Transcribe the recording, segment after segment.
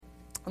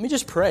Let me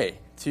just pray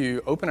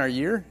to open our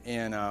year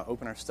and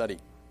open our study.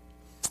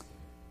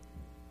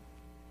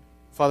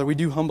 Father, we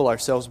do humble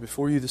ourselves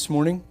before you this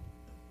morning.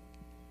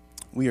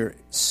 We are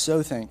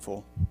so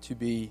thankful to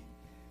be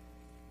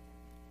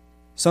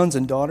sons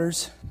and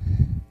daughters,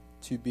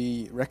 to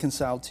be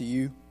reconciled to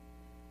you,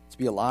 to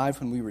be alive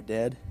when we were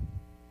dead.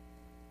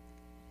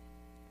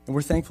 And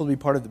we're thankful to be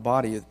part of the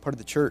body, part of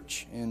the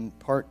church, and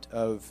part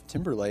of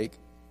Timberlake.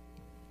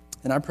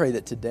 And I pray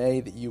that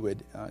today that you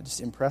would just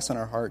impress on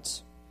our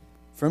hearts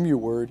from your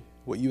word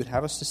what you would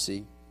have us to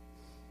see.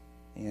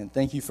 And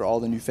thank you for all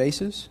the new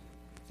faces.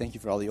 Thank you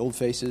for all the old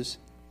faces.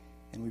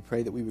 And we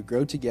pray that we would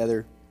grow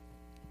together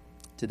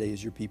today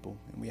as your people.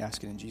 And we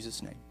ask it in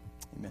Jesus' name.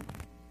 Amen.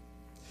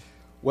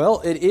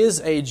 Well, it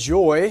is a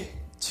joy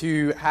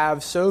to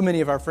have so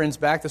many of our friends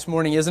back this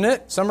morning, isn't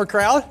it? Summer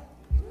crowd?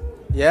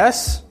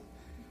 Yes?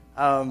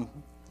 Mary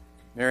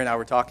and I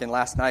were talking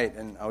last night,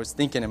 and I was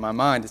thinking in my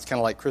mind, it's kind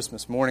of like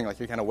Christmas morning, like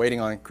you're kind of waiting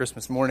on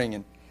Christmas morning.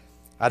 And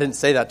I didn't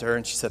say that to her,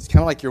 and she said, it's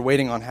kind of like you're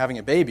waiting on having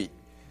a baby.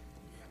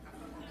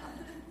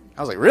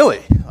 I was like, really?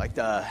 Like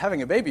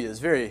having a baby is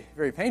very,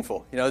 very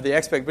painful. You know,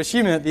 but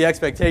she meant the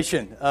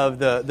expectation of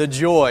the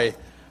joy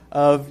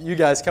of you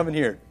guys coming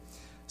here.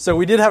 So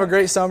we did have a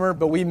great summer,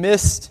 but we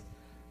missed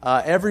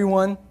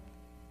everyone.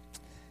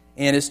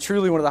 And it's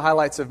truly one of the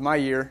highlights of my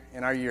year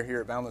and our year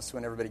here at Boundless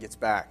when everybody gets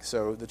back.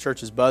 So the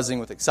church is buzzing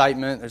with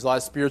excitement. There's a lot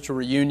of spiritual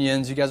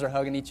reunions. You guys are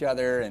hugging each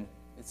other, and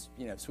it's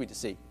sweet to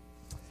see.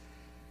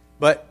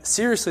 But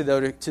seriously,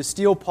 though, to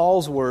steal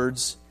Paul's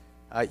words,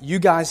 you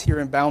guys here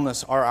in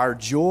Boundless are our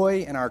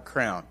joy and our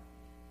crown.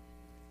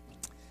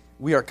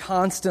 We are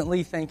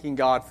constantly thanking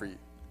God for you.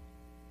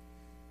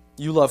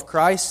 You love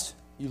Christ.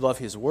 You love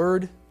His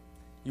Word.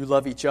 You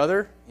love each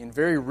other in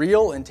very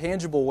real and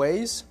tangible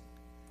ways.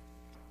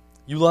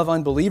 You love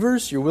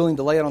unbelievers. You're willing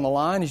to lay it on the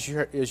line as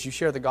you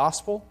share the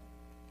gospel.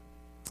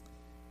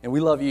 And we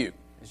love you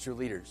as your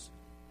leaders.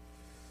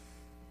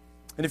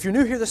 And if you're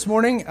new here this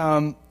morning,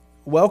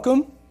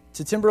 welcome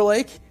to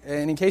Timberlake.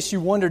 And in case you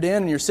wandered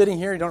in and you're sitting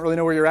here and you don't really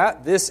know where you're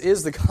at, this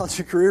is the College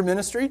of Career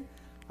Ministry.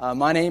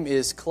 My name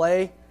is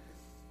Clay,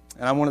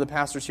 and I'm one of the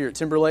pastors here at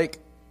Timberlake.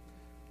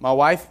 My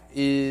wife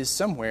is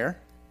somewhere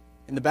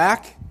in the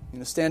back. You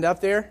know, stand up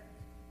there.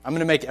 I'm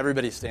going to make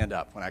everybody stand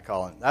up when I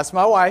call in. That's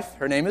my wife.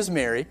 Her name is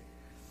Mary.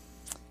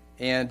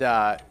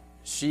 And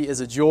she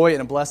is a joy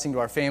and a blessing to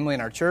our family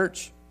and our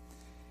church.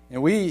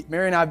 And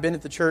Mary and I have been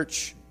at the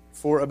church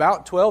for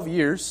about 12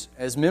 years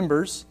as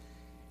members.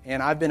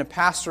 And I've been a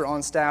pastor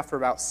on staff for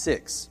about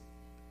 6.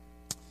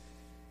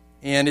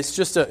 And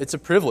it's a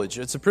privilege.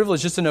 It's a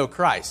privilege just to know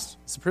Christ.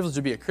 It's a privilege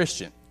to be a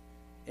Christian.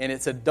 And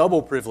it's a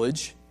double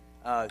privilege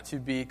to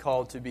be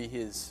called to be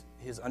his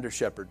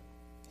under-shepherd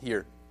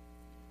here.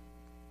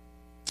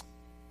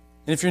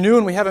 And if you're new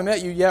and we haven't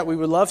met you yet, we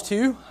would love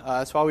to.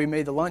 That's why we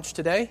made the lunch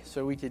today,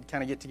 so we could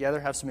kind of get together,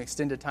 have some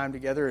extended time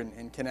together,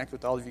 and connect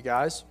with all of you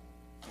guys.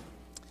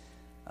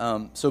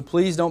 So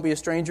please don't be a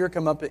stranger.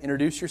 Come up and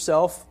introduce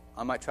yourself.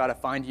 I might try to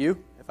find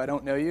you if I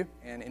don't know you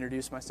and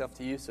introduce myself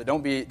to you. So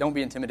don't be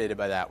intimidated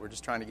by that. We're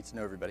just trying to get to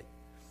know everybody.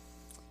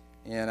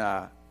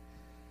 And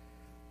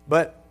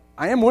but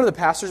I am one of the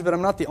pastors, but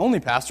I'm not the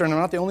only pastor, and I'm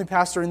not the only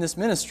pastor in this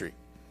ministry.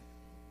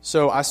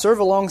 So I serve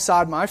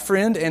alongside my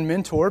friend and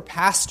mentor,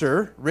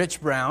 Pastor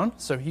Rich Brown.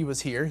 So he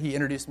was here. He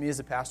introduced me as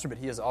a pastor, but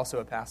he is also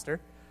a pastor.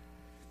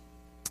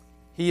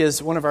 He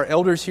is one of our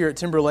elders here at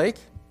Timberlake.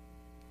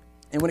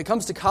 And when it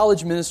comes to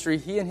college ministry,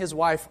 he and his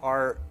wife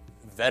are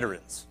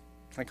veterans.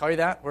 Can I call you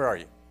that? Where are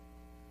you?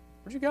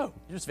 Where'd you go?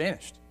 You just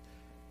vanished.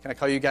 Can I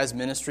call you guys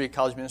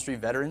college ministry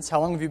veterans?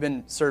 How long have you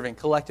been serving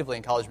collectively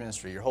in college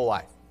ministry? Your whole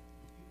life?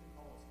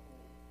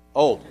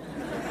 Old.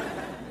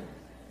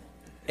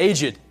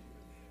 Aged.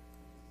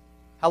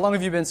 How long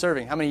have you been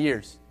serving? How many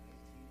years?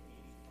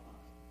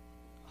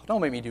 Oh,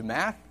 don't make me do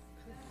math.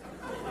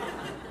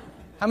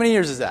 How many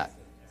years is that?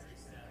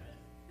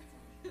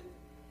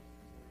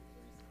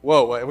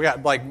 Whoa,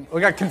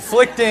 we got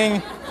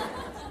conflicting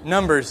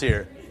numbers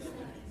here.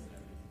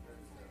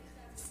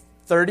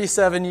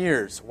 37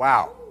 years.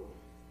 Wow.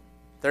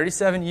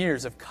 37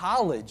 years of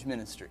college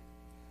ministry.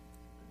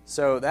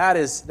 So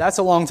that's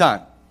a long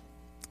time.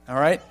 All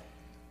right?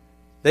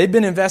 They've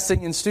been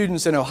investing in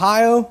students in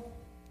Ohio,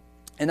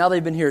 and now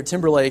they've been here at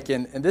Timberlake,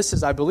 and this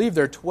is, I believe,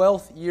 their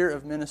 12th year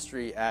of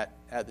ministry at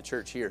the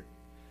church here.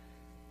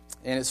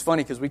 And it's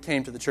funny because we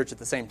came to the church at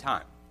the same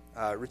time.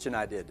 Rich and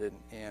I did,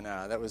 and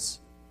that was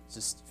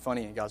just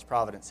funny in God's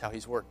providence how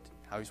He's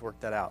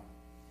worked that out.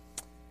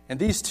 And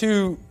these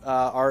two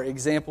are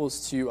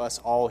examples to us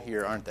all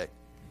here, aren't they?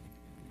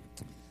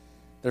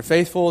 They're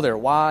faithful, they're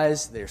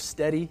wise, they're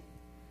steady,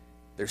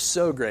 they're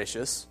so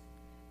gracious,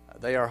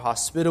 they are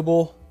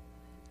hospitable.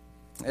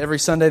 Every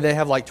Sunday they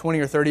have like 20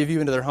 or 30 of you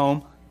into their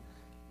home.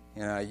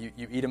 You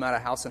eat them out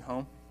of house and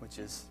home, which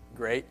is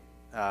great.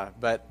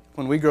 But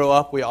when we grow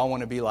up, we all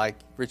want to be like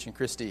Rich and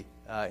Christy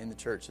in the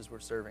church as we're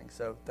serving.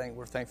 So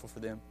we're thankful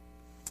for them.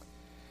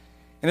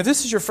 And if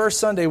this is your first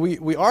Sunday,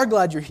 we are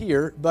glad you're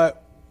here,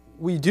 but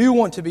we do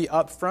want to be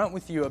upfront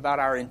with you about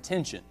our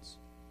intentions.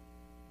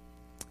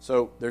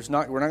 So we're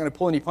not going to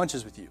pull any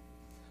punches with you.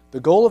 The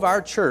goal of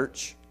our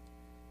church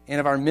and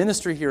of our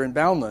ministry here in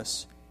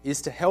Boundless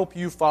is to help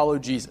you follow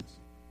Jesus.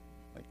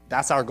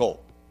 That's our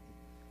goal.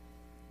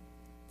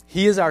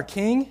 He is our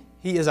King.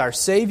 He is our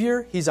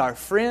Savior. He's our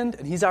friend.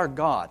 And He's our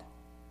God.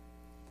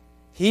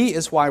 He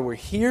is why we're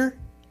here.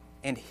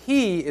 And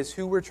He is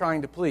who we're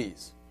trying to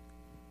please.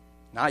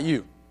 Not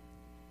you.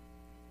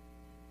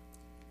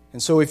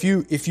 And so if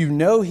you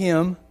know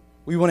Him,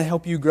 we want to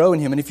help you grow in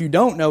Him. And if you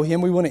don't know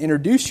Him, we want to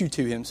introduce you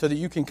to Him so that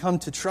you can come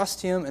to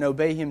trust Him and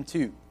obey Him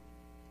too.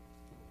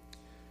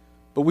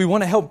 But we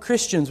want to help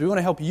Christians, we want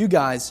to help you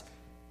guys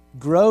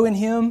grow in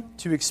Him,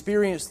 to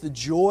experience the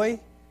joy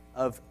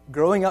of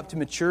growing up to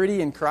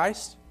maturity in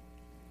Christ,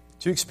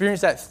 to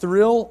experience that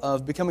thrill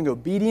of becoming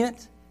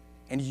obedient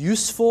and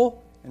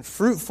useful and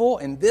fruitful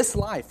in this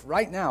life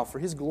right now for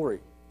His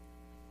glory.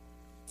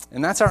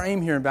 And that's our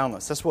aim here in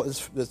Boundless.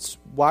 That's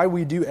why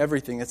we do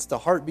everything. It's the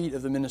heartbeat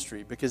of the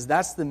ministry, because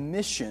that's the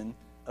mission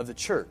of the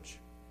church.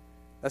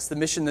 That's the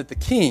mission that the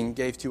King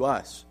gave to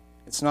us.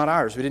 It's not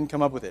ours. We didn't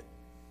come up with it.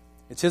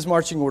 It's His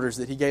marching orders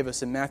that He gave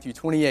us in Matthew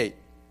 28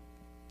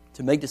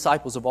 to make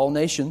disciples of all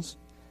nations,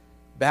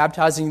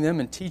 baptizing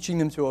them and teaching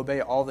them to obey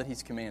all that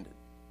He's commanded.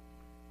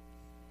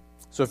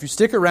 So if you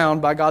stick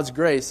around by God's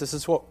grace, this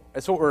is what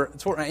we're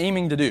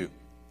aiming to do.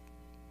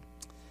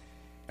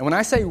 And when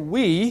I say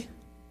we,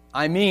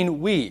 I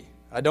mean we.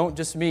 I don't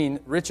just mean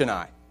Rich and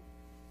I.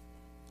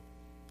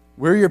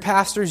 We're your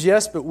pastors,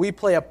 yes, but we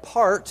play a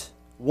part,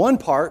 one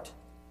part,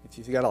 if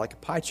you've got like a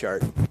pie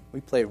chart, we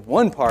play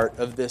one part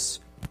of this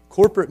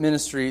corporate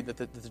ministry that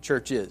the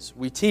church is.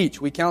 We teach,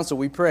 we counsel,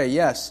 we pray,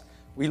 yes.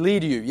 We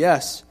lead you,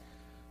 yes.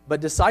 But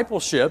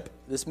discipleship,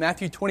 this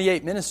Matthew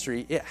 28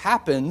 ministry, it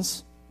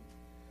happens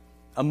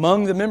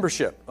among the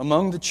membership,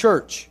 among the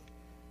church.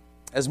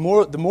 As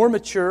the more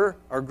mature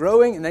are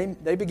growing, and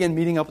they begin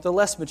meeting up with the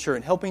less mature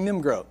and helping them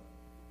grow.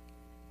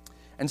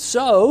 And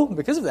so,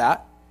 because of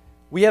that,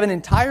 we have an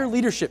entire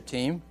leadership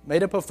team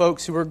made up of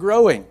folks who are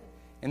growing,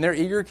 and they're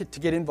eager to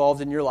get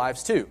involved in your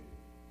lives too.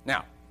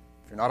 Now,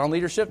 if you're not on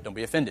leadership, don't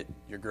be offended.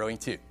 You're growing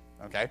too,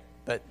 okay?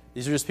 But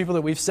these are just people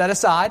that we've set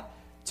aside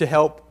to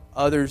help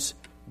others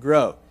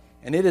grow.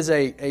 And it is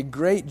a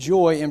great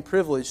joy and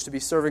privilege to be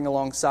serving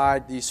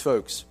alongside these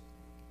folks.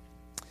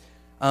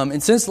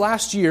 And since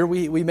last year,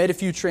 we made a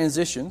few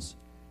transitions.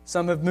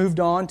 Some have moved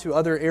on to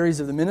other areas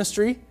of the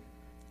ministry,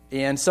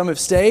 and some have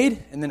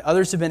stayed, and then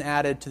others have been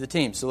added to the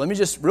team. So let me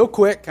just, real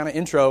quick, kind of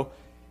intro,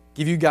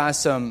 give you guys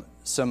some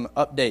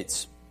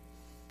updates.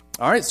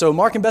 All right, so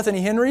Mark and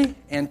Bethany Henry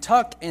and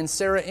Tuck and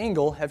Sarah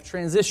Engel have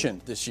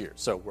transitioned this year.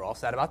 So we're all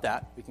sad about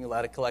that. We can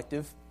allow a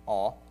collective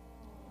awe.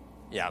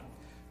 Yeah.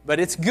 But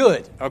it's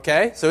good,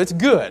 okay? So it's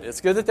good.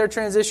 It's good that they're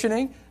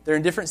transitioning. They're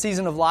in different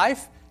season of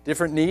life,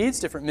 different needs,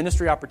 different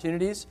ministry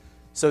opportunities.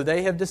 So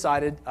they have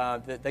decided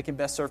that they can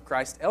best serve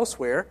Christ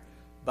elsewhere,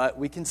 but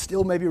we can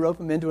still maybe rope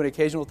them into an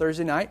occasional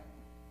Thursday night.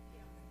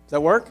 Does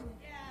that work?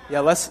 Yeah,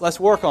 let's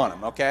work on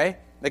them, okay?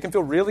 They can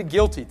feel really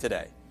guilty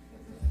today.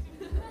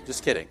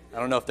 Just kidding. I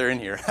don't know if they're in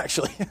here,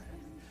 actually.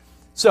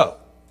 So,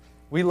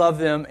 we love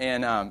them,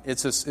 and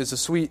it's a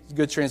sweet,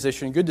 good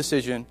transition, good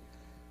decision,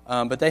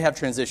 but they have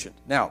transitioned.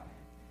 Now,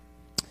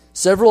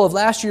 several of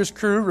last year's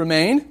crew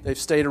remain. They've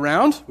stayed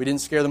around. We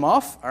didn't scare them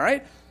off, all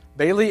right?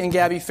 Bailey and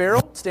Gabby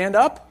Farrell, stand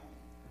up.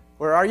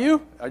 Where are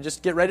you?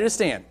 Just get ready to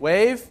stand.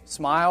 Wave,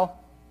 smile.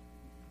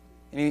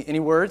 Any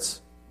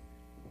words?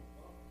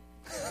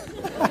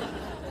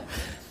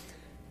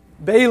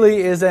 Bailey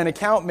is an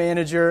account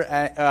manager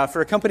for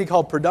a company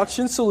called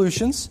Production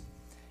Solutions,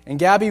 and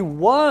Gabby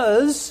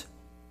was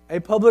a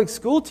public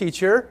school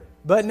teacher,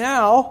 but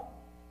now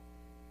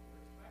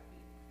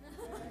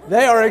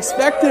they are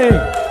expecting.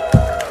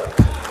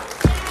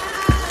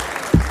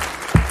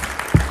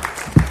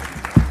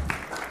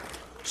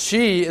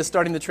 She is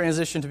starting the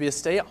transition to be a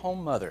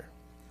stay-at-home mother,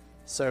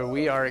 so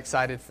we are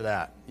excited for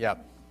that.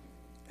 Yep,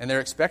 and they're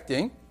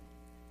expecting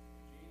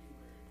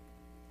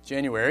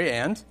January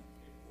and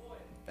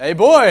a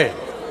boy.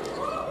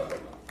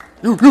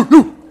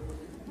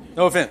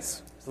 No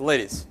offense to the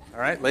ladies. All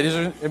right, ladies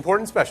are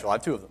important and special. I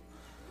have two of them.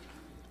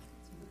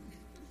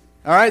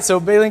 All right, so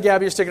Bailey and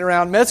Gabby are sticking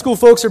around. Med school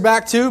folks are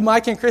back too.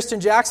 Mike and Kristen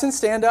Jackson,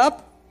 stand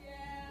up.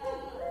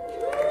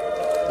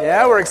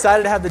 Yeah, we're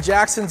excited to have the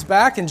Jacksons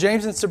back. And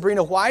James and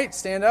Sabrina White,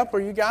 stand up. Are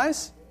you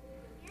guys?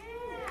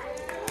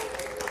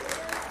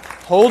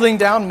 Holding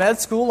down med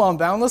school on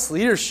Boundless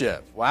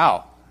leadership.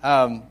 Wow.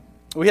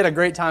 We had a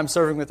great time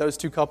serving with those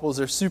two couples.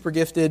 They're super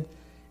gifted.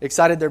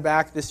 Excited they're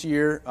back this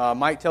year.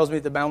 Mike tells me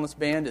the Boundless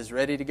Band is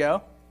ready to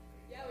go.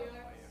 Yeah,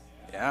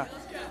 we are.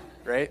 Yeah,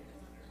 great.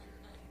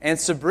 And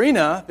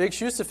Sabrina, big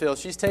shoes to fill,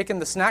 she's taken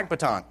the snack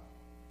baton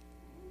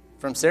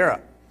from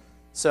Sarah.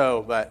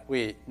 So, but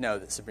we know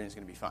that Sabrina's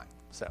going to be fine.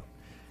 So,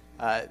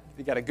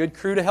 we got a good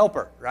crew to help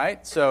her,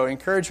 right? So,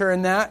 encourage her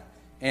in that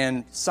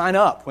and sign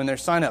up when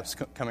there's sign-ups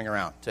coming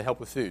around to help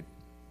with food.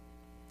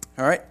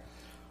 All right?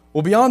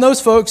 Well, beyond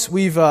those folks,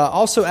 we've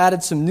also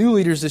added some new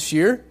leaders this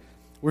year.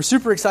 We're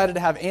super excited to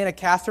have Anna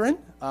Catherine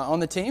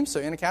on the team. So,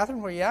 Anna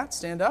Catherine, where you at?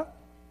 Stand up.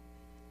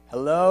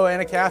 Hello,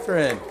 Anna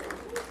Catherine.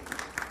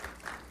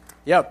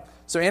 Yep.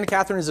 So Anna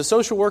Catherine is a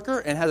social worker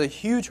and has a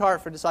huge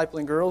heart for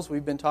discipling girls.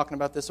 We've been talking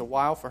about this a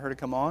while for her to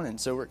come on,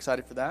 and so we're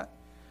excited for that.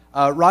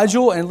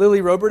 Rigel and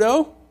Lily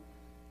Roberto,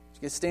 you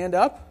can stand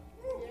up.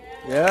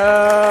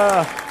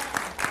 Yeah.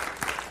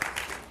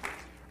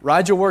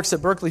 Rigel works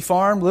at Berkeley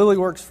Farm. Lily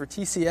works for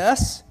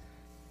TCS,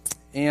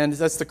 and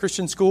that's the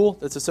Christian school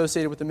that's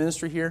associated with the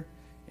ministry here,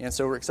 and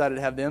so we're excited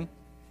to have them.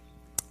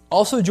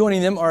 Also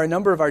joining them are a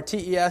number of our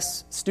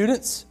TES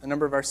students, a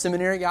number of our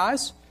seminary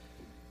guys,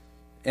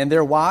 and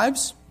their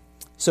wives.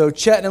 So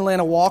Chet and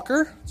Atlanta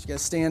Walker, so you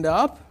guys stand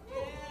up.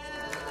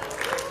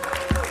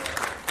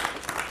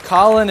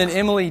 Colin and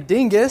Emily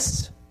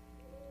Dingus.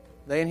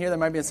 They in here? They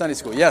might be in Sunday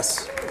school.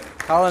 Yes.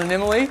 Colin and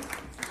Emily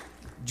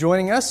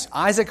joining us.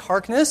 Isaac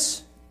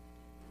Harkness.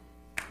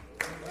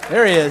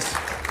 There he is.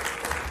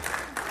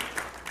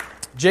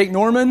 Jake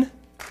Norman.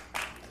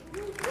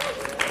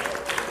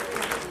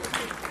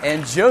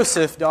 And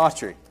Joseph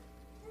Daughtry.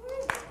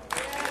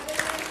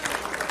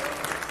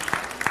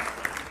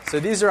 So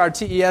these are our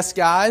TES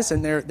guys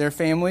and their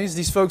families.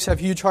 These folks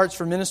have huge hearts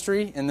for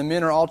ministry, and the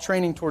men are all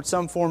training towards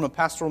some form of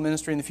pastoral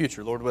ministry in the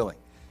future, Lord willing.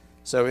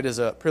 So it is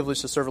a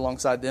privilege to serve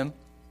alongside them.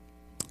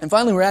 And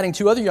finally, we're adding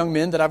two other young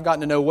men that I've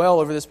gotten to know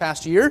well over this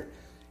past year.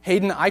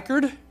 Hayden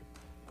Eichard.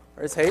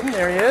 Where's Hayden?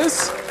 There he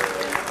is.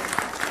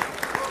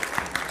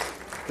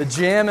 The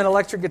jam and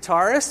electric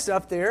guitarist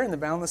up there in the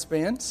Boundless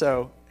band.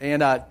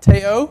 And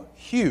Teo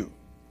Hugh.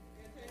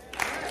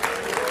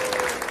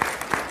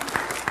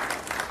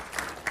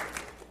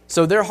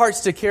 So their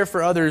hearts to care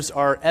for others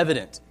are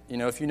evident,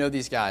 if you know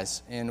these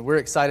guys, and we're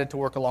excited to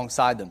work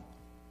alongside them.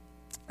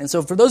 And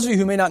so for those of you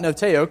who may not know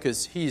Teo,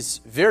 because he's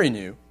very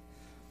new,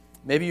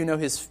 maybe you know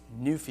his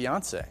new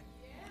fiancée.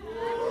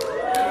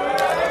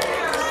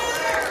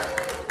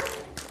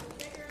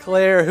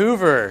 Claire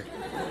Hoover.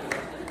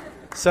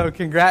 So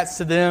congrats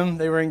to them.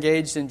 They were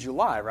engaged in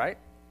July, right?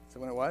 Is that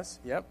when it was?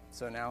 Yep.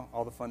 So now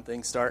all the fun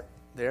things start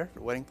there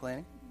for wedding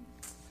planning.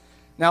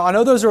 Now, I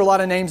know those are a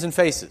lot of names and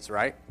faces,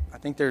 right? I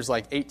think there's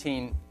like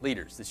 18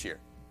 leaders this year.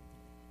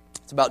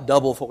 It's about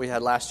double what we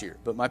had last year.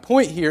 But my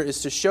point here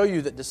is to show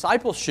you that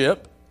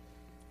discipleship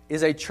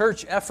is a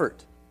church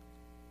effort.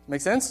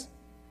 Make sense?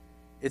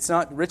 It's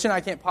not, Rich and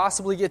I can't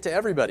possibly get to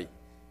everybody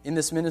in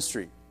this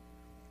ministry.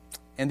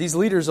 And these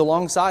leaders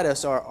alongside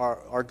us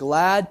are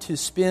glad to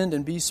spend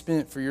and be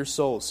spent for your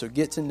souls. So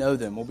get to know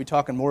them. We'll be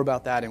talking more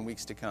about that in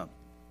weeks to come.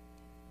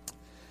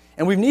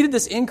 And we've needed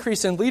this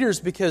increase in leaders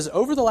because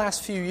over the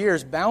last few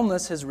years,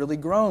 Boundless has really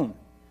grown.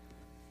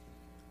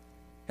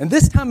 And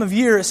this time of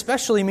year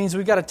especially means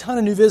we've got a ton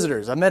of new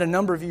visitors. I met a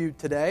number of you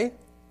today.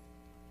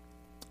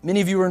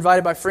 Many of you were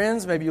invited by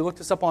friends. Maybe you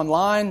looked us up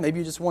online. Maybe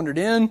you just wandered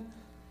in.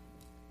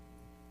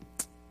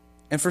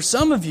 And for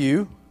some of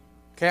you,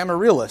 okay, I'm a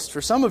realist.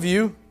 For some of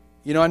you,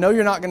 I know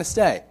you're not going to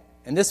stay.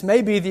 And this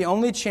may be the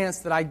only chance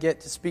that I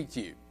get to speak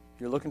to you.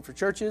 You're looking for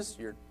churches.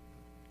 You're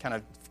kind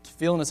of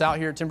feeling us out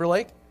here at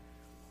Timberlake.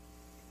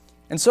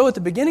 And so at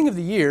the beginning of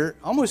the year,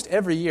 almost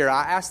every year,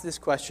 I ask this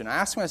question. I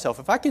ask myself,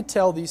 if I could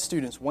tell these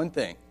students one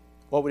thing,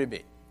 what would it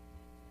be?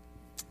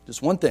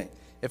 Just one thing.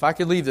 If I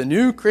could leave the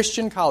new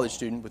Christian college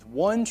student with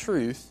one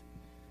truth,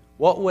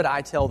 what would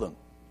I tell them?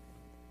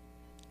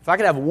 If I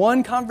could have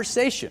one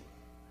conversation,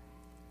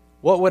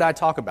 what would I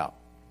talk about?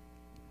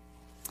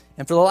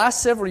 And for the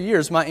last several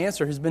years, my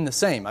answer has been the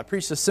same. I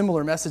preached a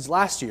similar message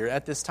last year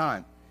at this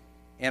time.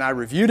 And I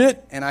reviewed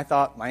it, and I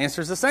thought, my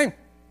answer is the same.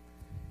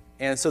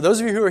 And so those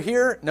of you who are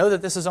here know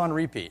that this is on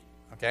repeat.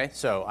 Okay?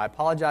 So I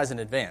apologize in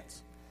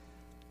advance.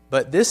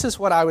 But this is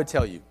what I would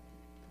tell you.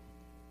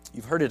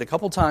 You've heard it a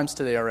couple times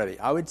today already.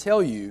 I would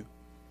tell you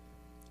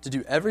to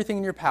do everything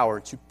in your power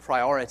to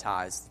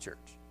prioritize the church.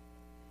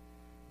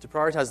 To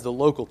prioritize the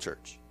local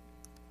church.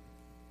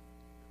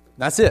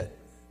 That's it.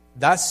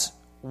 That's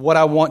what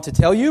I want to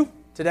tell you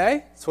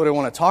today. That's what I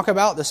want to talk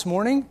about this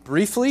morning,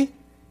 briefly,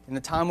 in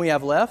the time we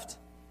have left.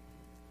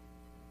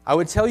 I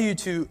would tell you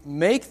to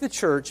make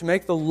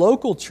the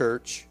local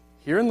church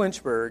here in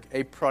Lynchburg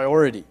a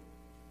priority.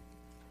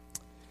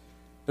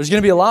 There's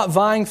going to be a lot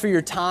vying for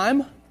your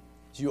time,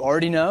 as you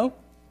already know.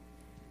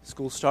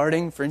 School's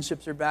starting,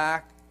 friendships are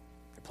back,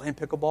 you're playing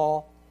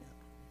pickleball.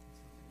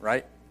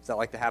 Right? Is that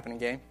like the happening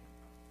game?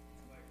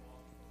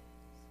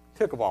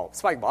 Pickleball.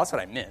 Spike ball, that's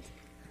what I meant.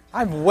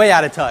 I'm way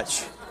out of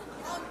touch.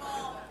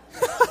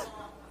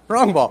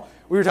 Wrong ball.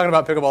 We were talking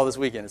about pickleball this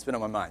weekend. It's been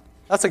on my mind.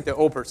 That's like the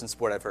old person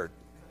sport I've heard.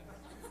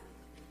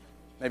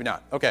 Maybe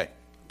not. Okay.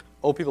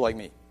 Old people like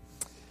me.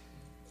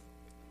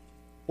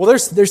 Well,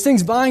 there's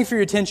things vying for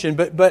your attention,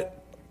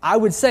 but I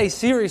would say,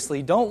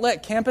 seriously, don't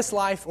let campus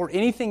life or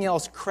anything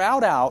else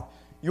crowd out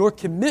your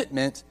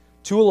commitment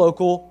to a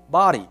local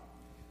body.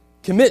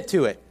 Commit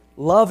to it.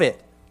 Love it.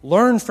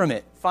 Learn from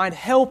it. Find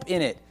help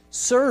in it.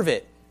 Serve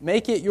it.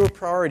 Make it your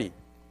priority.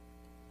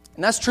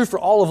 And that's true for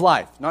all of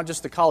life, not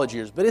just the college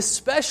years, but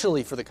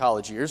especially for the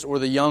college years or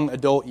the young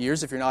adult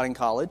years if you're not in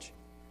college.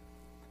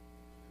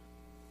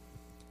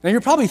 Now,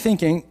 you're probably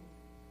thinking,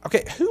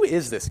 okay, who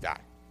is this guy?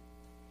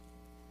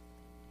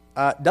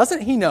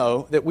 doesn't he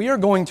know that we are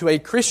going to a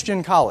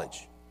Christian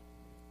college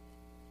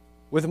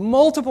with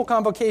multiple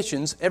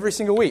convocations every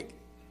single week,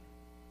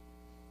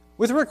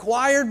 with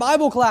required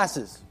Bible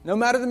classes, no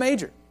matter the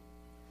major,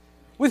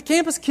 with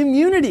campus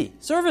community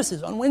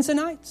services on Wednesday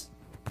nights,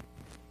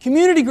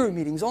 community group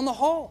meetings on the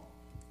hall?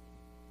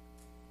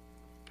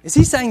 Is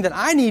he saying that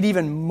I need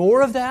even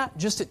more of that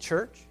just at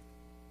church?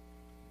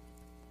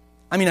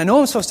 I mean, I know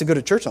I'm supposed to go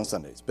to church on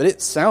Sundays, but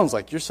it sounds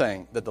like you're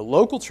saying that the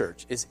local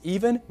church is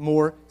even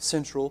more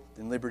central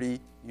than Liberty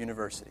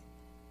University.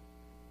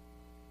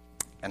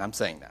 And I'm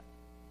saying that.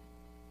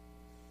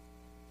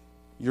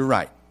 You're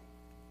right.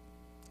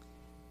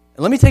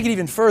 And let me take it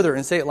even further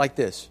and say it like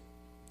this.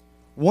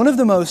 One of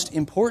the most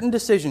important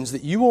decisions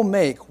that you will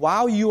make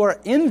while you are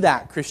in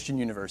that Christian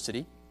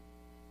university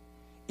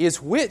is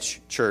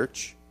which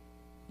church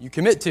you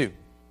commit to.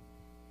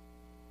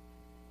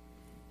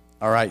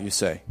 All right, you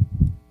say.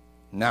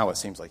 Now it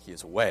seems like he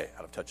is way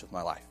out of touch with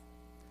my life.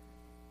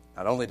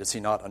 Not only does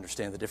he not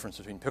understand the difference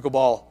between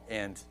pickleball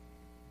and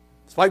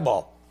spike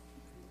ball,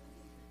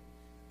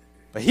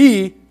 but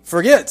he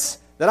forgets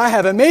that I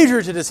have a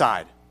major to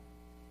decide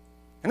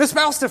and a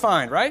spouse to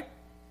find, right?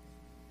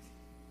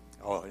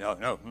 Oh,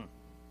 no.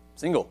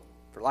 Single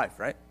for life,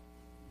 right?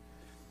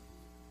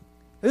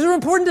 These are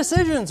important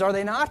decisions, are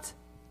they not?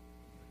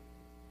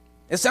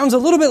 It sounds a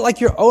little bit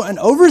like you're an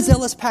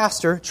overzealous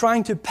pastor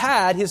trying to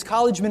pad his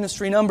college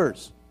ministry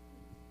numbers.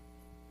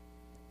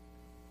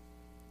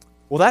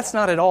 Well, that's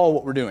not at all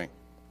what we're doing.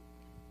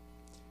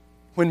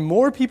 When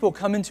more people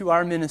come into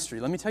our ministry,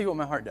 let me tell you what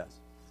my heart does.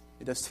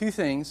 It does two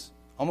things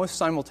almost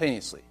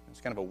simultaneously. It's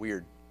kind of a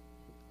weird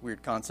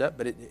concept,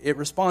 but it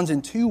responds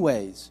in two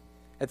ways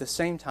at the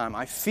same time.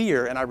 I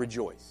fear and I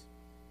rejoice.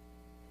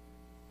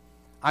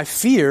 I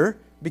fear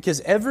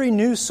because every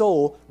new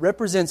soul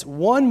represents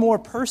one more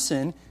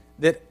person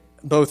that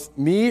both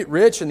me,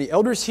 Rich, and the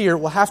elders here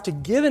will have to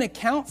give an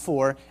account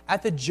for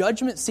at the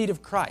judgment seat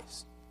of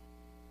Christ.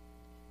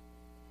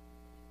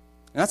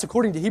 And that's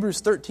according to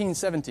Hebrews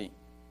 13:17.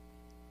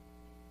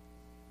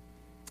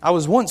 I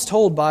was once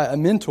told by a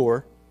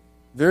mentor,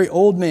 very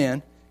old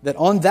man, that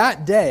on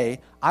that day,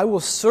 I will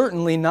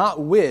certainly not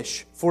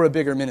wish for a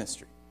bigger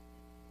ministry.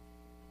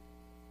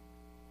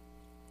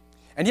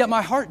 And yet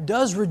my heart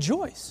does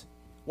rejoice.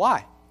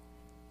 Why?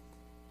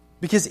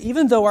 Because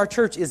even though our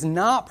church is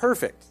not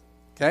perfect,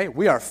 okay,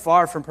 we are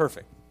far from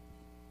perfect.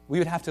 We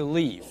would have to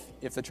leave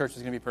if the church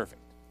was going to be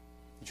perfect.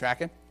 You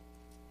tracking?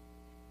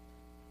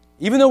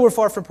 Even though we're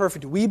far from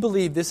perfect, we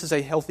believe this is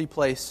a healthy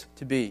place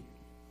to be.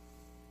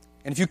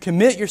 And if you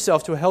commit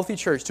yourself to a healthy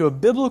church, to a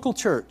biblical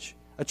church,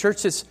 a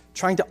church that's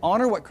trying to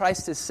honor what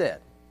Christ has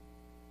said,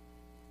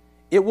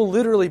 it will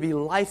literally be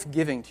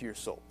life-giving to your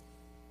soul.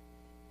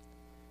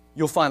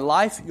 You'll find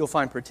life, you'll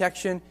find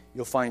protection,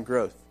 you'll find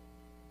growth.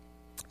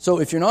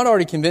 So if you're not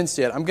already convinced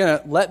yet, I'm going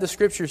to let the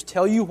Scriptures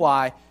tell you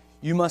why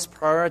you must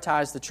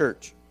prioritize the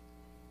church.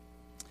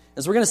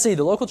 As we're going to see,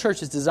 the local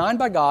church is designed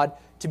by God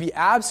to be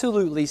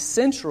absolutely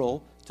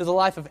central to the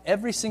life of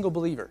every single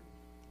believer.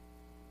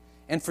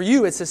 And for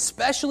you, it's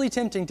especially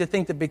tempting to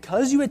think that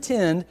because you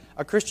attend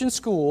a Christian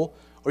school,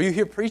 or you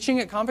hear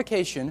preaching at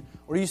convocation,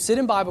 or you sit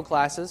in Bible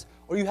classes,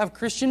 or you have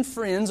Christian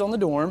friends on the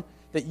dorm,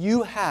 that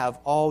you have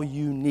all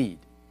you need.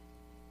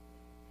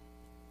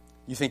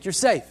 You think you're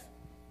safe.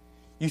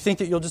 You think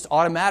that you'll just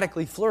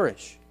automatically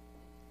flourish.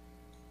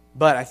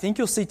 But I think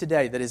you'll see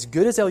today that as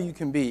good as LU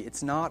can be,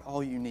 it's not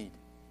all you need.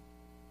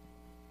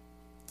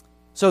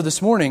 So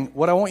this morning,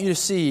 what I want you to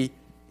see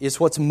is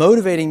what's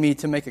motivating me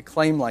to make a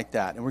claim like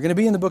that. And we're going to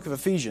be in the book of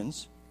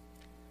Ephesians.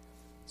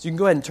 So you can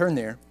go ahead and turn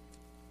there.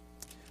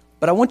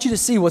 But I want you to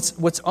see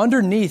what's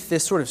underneath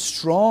this sort of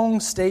strong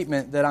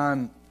statement that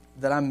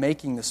I'm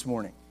making this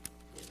morning.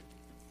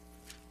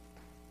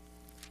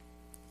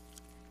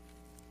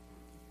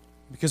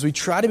 Because we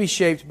try to be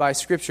shaped by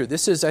Scripture.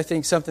 This is, I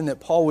think, something that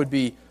Paul would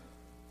be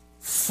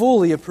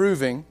fully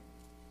approving.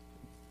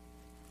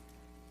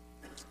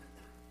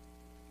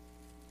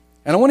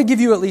 And I want to give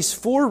you at least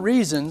 4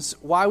 reasons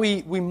why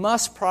we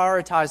must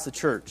prioritize the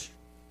church.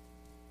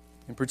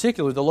 In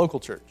particular, the local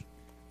church.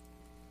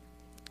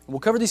 We'll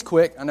cover these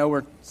quick. I know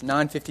it's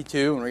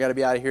 9:52 and we've got to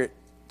be out of here at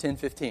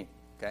 10:15.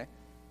 Okay?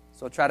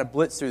 So I'll try to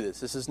blitz through this.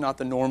 This is not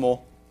the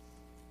normal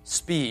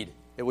speed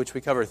at which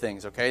we cover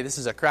things, okay? This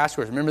is a crash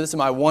course. Remember, this is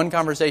my one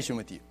conversation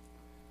with you.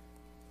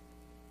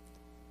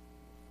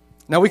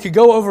 Now, we could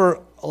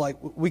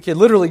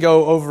literally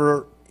go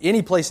over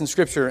any place in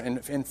Scripture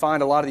and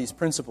find a lot of these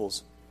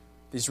principles,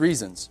 these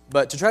reasons.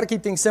 But to try to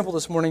keep things simple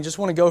this morning, just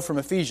want to go from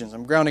Ephesians.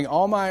 I'm grounding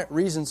all my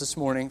reasons this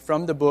morning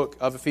from the book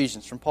of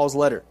Ephesians, from Paul's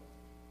letter.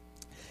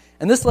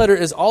 And this letter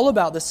is all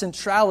about the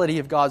centrality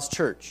of God's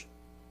church.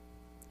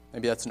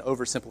 Maybe that's an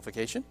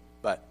oversimplification,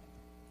 but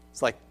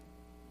it's like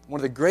one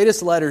of the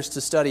greatest letters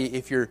to study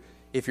if you're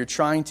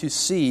trying to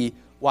see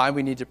why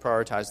we need to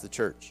prioritize the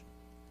church.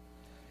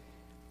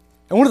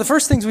 And one of the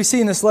first things we see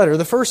in this letter,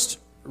 the first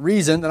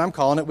reason that I'm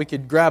calling it, we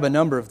could grab a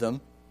number of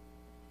them,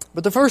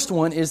 but the first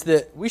one is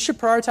that we should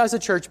prioritize the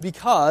church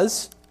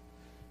because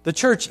the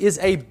church is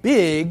a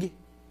big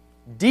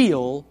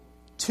deal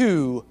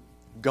to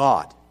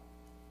God.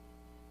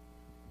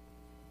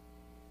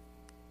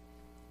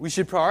 We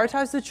should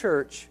prioritize the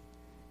church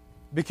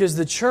because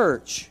the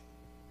church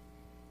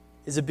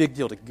is a big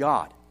deal to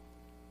God.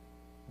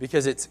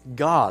 Because it's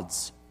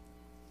God's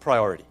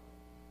priority.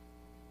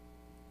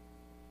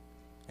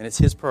 And it's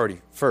His priority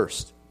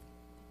first.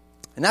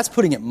 And that's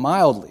putting it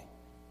mildly.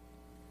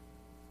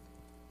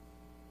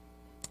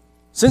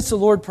 Since the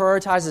Lord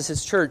prioritizes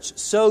His church,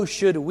 so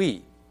should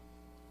we.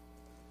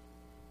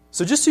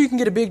 So just so you can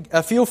get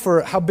a feel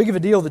for how big of a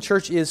deal the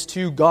church is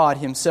to God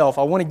Himself,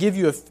 I want to give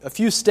you a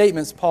few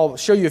statements,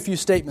 show you a few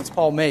statements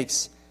Paul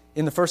makes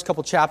in the first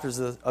couple chapters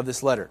of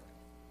this letter.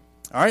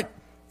 All right?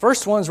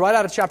 First one's right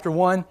out of chapter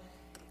 1,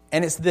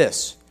 and it's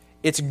this.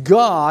 It's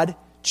God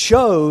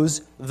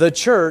chose the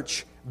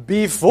church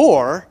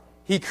before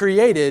He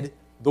created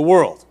the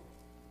world.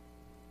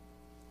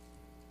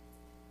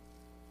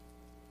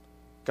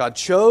 God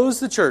chose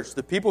the church,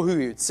 the people who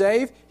He would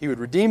save, He would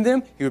redeem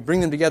them, He would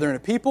bring them together in a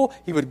people,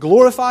 He would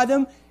glorify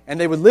them, and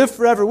they would live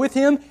forever with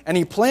Him, and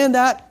He planned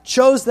that,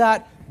 chose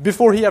that,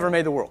 before He ever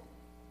made the world.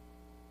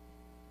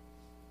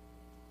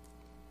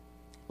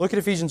 Look at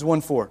Ephesians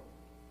 1:4.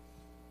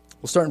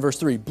 We'll start in verse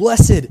 3.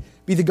 Blessed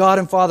be the God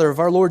and Father of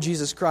our Lord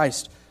Jesus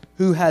Christ,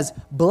 who has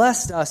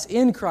blessed us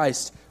in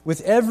Christ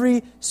with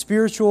every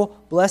spiritual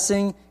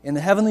blessing in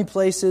the heavenly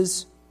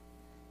places,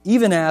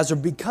 even as or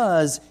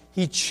because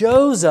He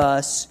chose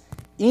us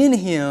in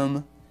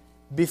Him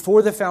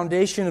before the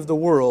foundation of the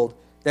world,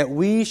 that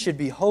we should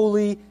be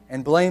holy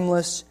and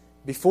blameless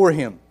before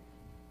Him.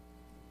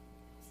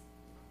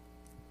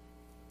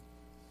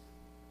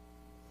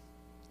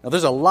 Now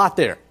there's a lot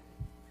there.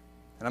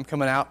 And I'm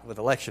coming out with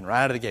election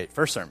right out of the gate.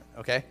 First sermon,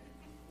 okay?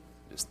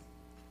 Just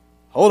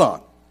hold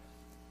on.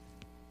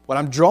 What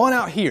I'm drawing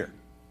out here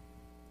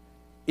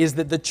is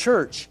that the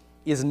church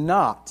is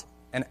not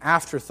an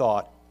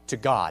afterthought to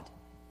God.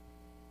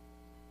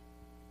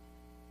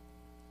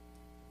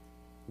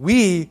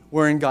 We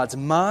were in God's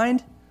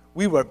mind.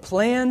 We were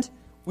planned.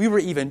 We were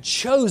even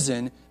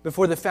chosen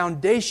before the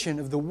foundation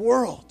of the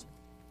world.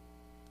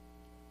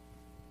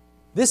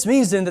 This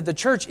means then that the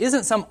church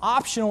isn't some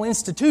optional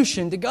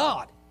institution to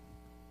God.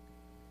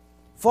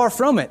 Far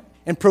from it,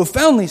 and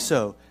profoundly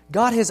so.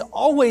 God has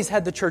always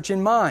had the church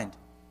in mind.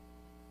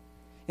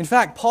 In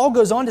fact, Paul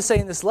goes on to say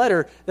in this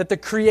letter that the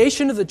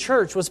creation of the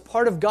church was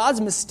part of God's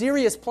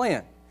mysterious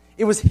plan.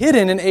 It was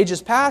hidden in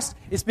ages past.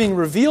 It's being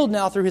revealed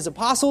now through His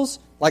apostles,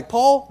 like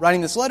Paul,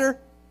 writing this letter.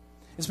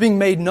 It's being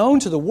made known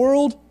to the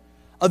world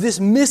of this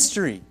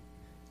mystery.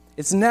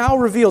 It's now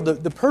revealed.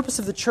 The purpose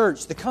of the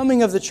church, the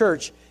coming of the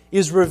church,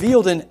 is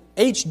revealed in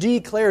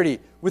HD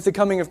clarity with the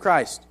coming of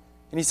Christ.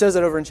 And he says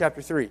that over in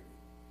chapter 3.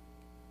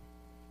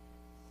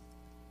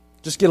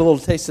 Just get a little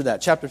taste of that.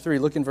 Chapter 3,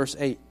 look in verse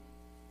 8.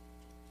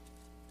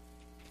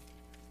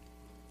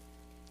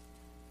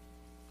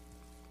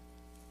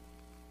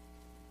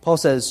 Paul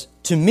says,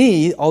 to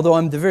me, although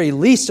I'm the very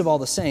least of all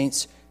the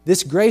saints,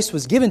 this grace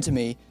was given to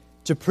me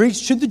to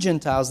preach to the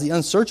Gentiles the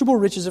unsearchable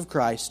riches of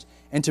Christ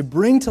and to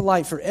bring to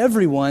light for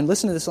everyone,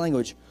 listen to this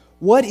language,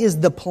 what is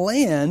the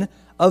plan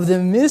of the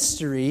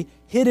mystery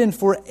hidden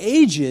for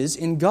ages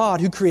in God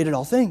who created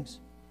all things.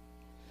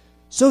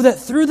 So that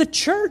through the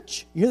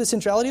church, you hear the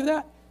centrality of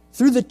that?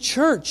 Through the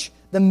church,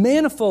 the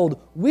manifold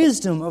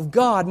wisdom of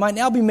God might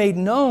now be made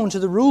known to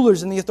the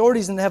rulers and the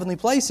authorities in the heavenly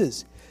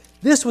places.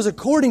 This was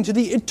according to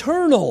the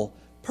eternal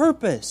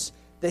purpose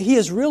that He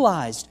has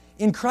realized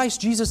in Christ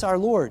Jesus our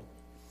Lord,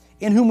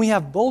 in whom we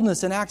have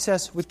boldness and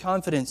access with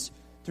confidence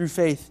through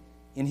faith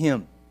in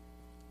Him.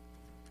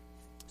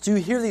 So you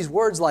hear these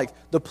words like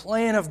the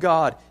plan of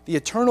God, the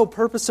eternal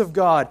purpose of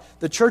God,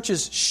 the church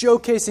is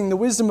showcasing the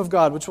wisdom of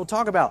God, which we'll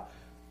talk about.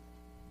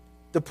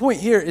 The point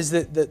here is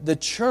that the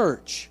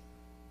church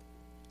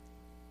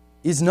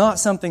is not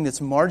something that's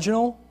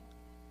marginal,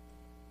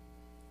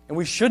 and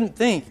we shouldn't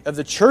think of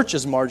the church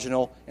as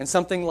marginal and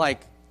something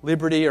like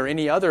Liberty or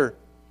any other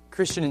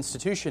Christian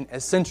institution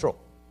as central.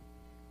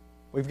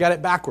 We've got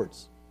it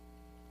backwards.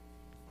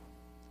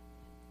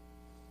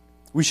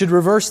 We should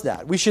reverse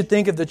that. We should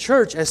think of the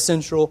church as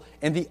central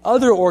and the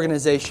other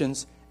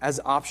organizations as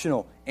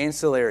optional,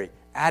 ancillary,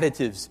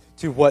 additives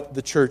to what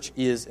the church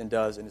is and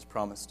does and is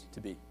promised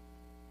to be.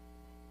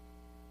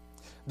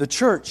 The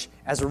church,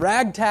 as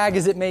ragtag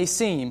as it may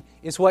seem,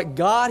 is what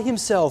God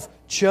Himself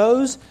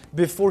chose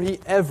before He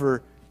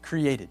ever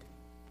created.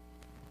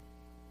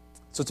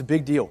 So it's a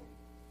big deal.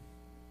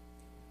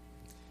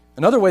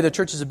 Another way the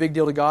church is a big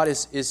deal to God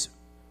is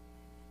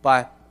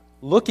by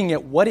looking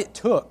at what it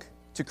took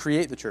to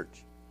create the church.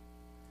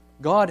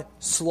 God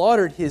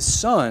slaughtered His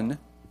Son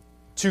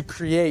to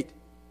create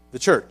the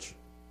church.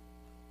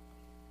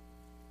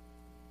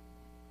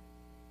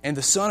 And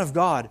the Son of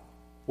God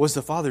was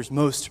the Father's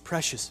most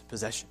precious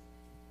possession.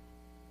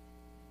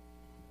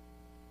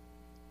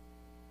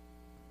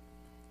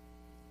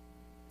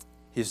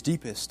 His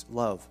deepest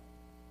love.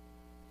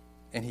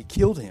 And He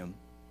killed Him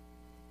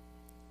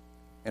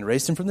and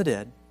raised Him from the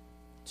dead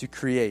to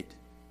create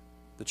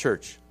the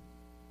church.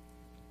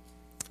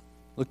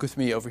 Look with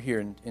me over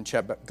here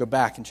go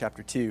back in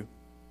chapter 2.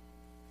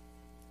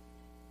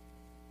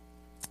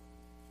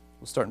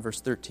 We'll start in verse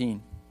 13.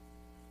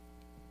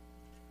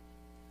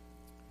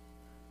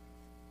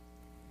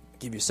 I'll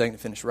give you a second to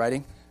finish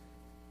writing.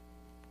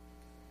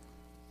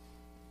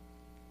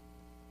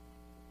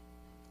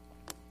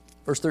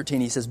 Verse 13,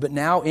 he says, "But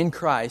now in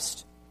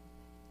Christ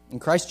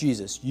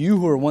Jesus, you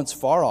who were once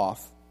far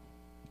off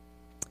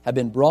have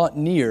been brought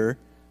near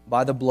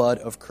by the blood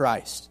of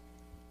Christ.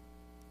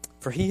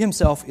 For he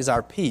himself is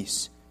our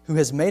peace, who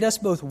has made us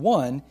both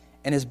one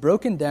and has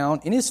broken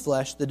down in his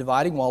flesh the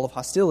dividing wall of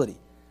hostility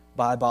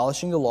by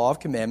abolishing the law of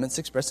commandments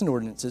expressed in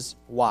ordinances."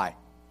 Why?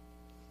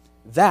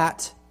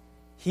 "That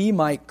he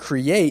might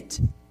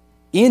create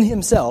in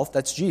himself,"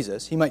 that's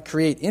Jesus, "he might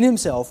create in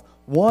himself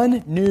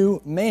one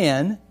new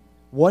man,"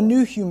 one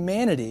new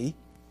humanity,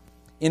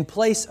 "in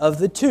place of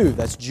the two,"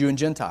 that's Jew and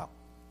Gentile,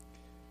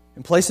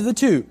 "in place of the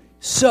two,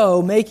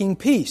 so making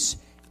peace,"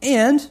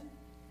 and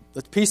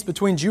the peace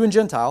between Jew and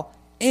Gentile,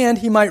 "and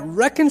he might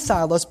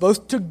reconcile us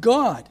both to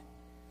God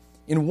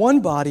in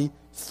one body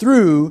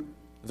through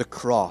the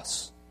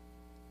cross,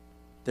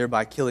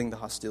 thereby killing the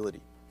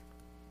hostility."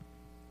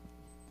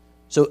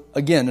 So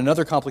again,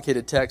 another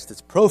complicated text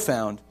that's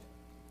profound.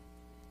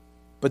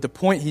 But the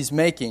point he's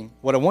making,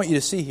 what I want you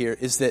to see here,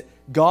 is that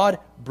God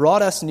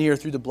brought us near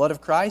through the blood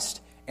of Christ,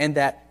 and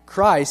that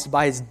Christ,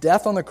 by his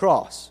death on the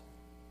cross,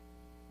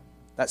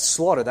 that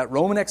slaughter, that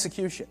Roman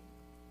execution,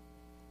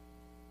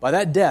 by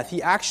that death,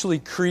 he actually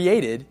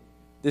created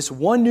this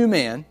one new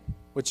man,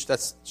 which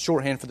that's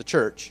shorthand for the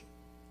church,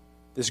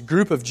 this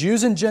group of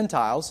Jews and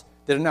Gentiles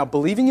that are now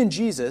believing in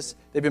Jesus.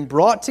 They've been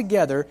brought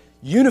together,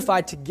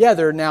 unified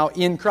together now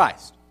in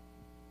Christ.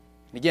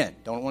 And again,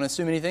 don't want to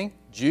assume anything.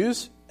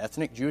 Jews,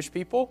 ethnic Jewish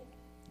people,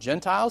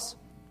 Gentiles,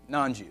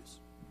 non-Jews.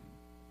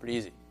 Pretty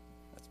easy.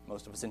 That's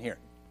most of us in here.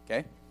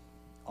 Okay?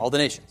 All the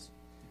nations.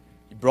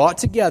 He brought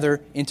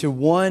together into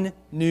one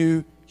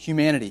new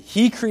humanity.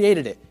 He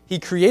created it. He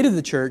created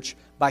the church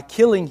by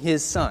killing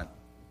his Son.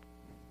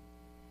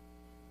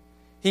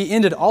 He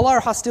ended all our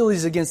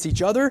hostilities against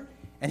each other,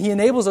 and he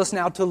enables us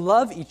now to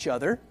love each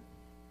other.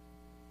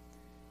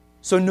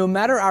 So no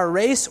matter our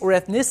race or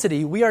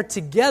ethnicity, we are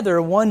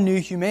together one new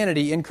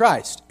humanity in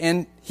Christ.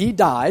 And he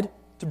died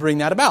to bring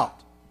that about.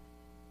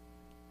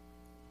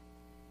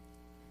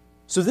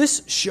 So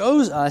this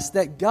shows us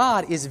that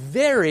God is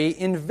very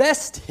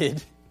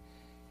invested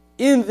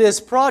in this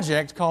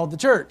project called the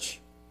church.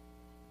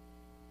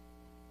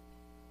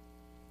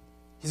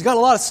 He's got a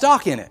lot of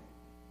stock in it.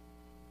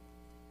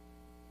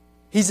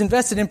 He's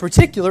invested in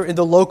particular in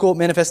the local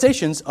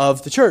manifestations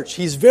of the church.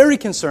 He's very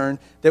concerned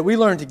that we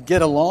learn to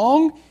get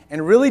along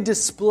and really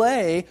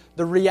display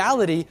the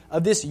reality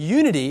of this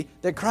unity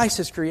that Christ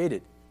has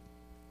created.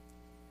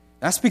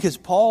 That's because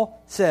Paul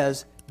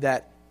says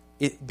that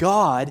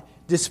God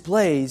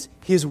displays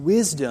his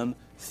wisdom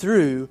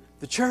through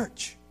the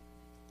church.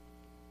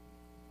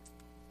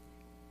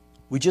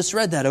 We just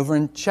read that over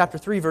in chapter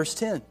 3, verse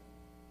 10.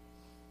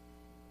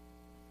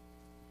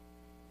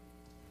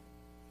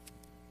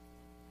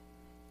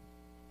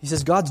 He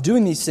says God's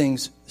doing these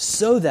things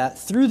so that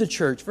through the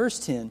church, verse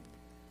 10,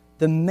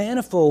 the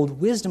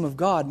manifold wisdom of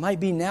God might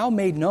be now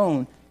made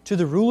known to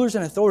the rulers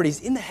and authorities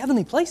in the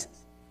heavenly places.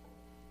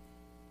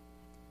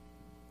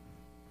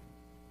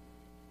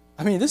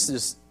 I mean, this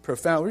is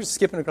profound. We're just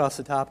skipping across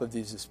the top of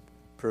these just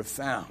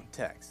profound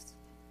texts.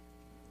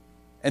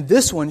 And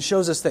this one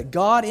shows us that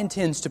God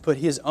intends to put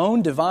his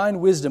own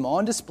divine wisdom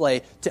on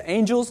display to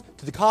angels,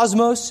 to the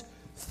cosmos,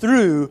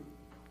 through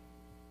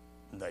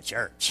the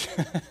church.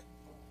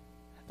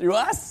 Through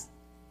us.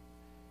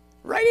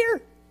 Right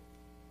here.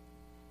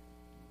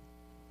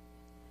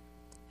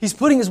 He's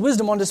putting his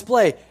wisdom on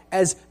display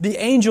as the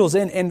angels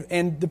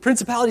and the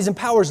principalities and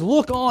powers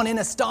look on in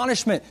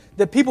astonishment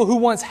that people who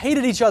once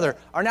hated each other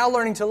are now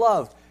learning to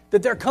love.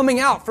 That they're coming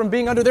out from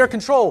being under their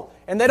control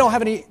and they don't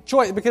have any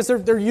choice because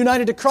they're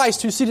united to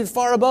Christ who's seated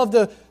far above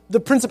the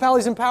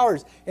principalities and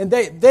powers. And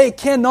they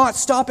cannot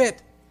stop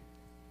it.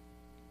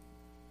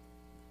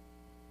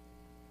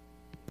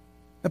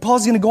 And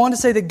Paul's going to go on to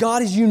say that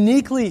God is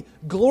uniquely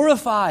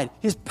glorified.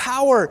 His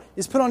power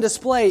is put on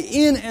display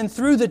in and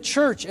through the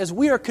church as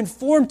we are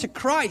conformed to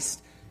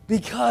Christ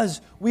because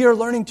we are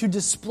learning to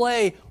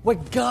display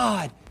what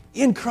God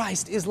in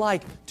Christ is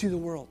like to the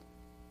world.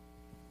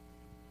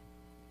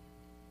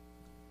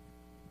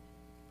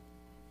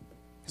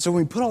 So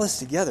when we put all this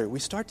together,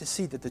 we start to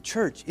see that the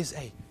church is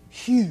a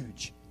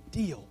huge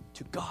deal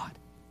to God.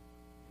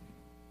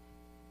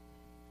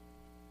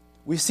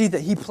 We see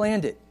that he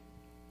planned it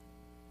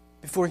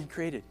before he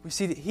created. We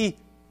see that he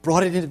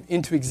brought it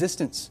into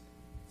existence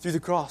through the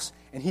cross,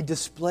 and he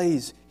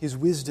displays his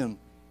wisdom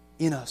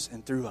in us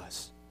and through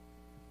us.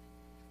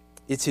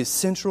 It's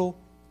central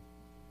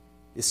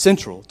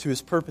to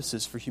his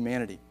purposes for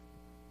humanity.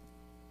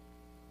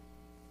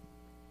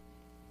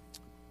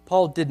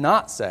 Paul did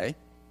not say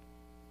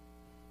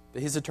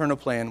that his eternal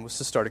plan was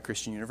to start a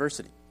Christian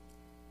university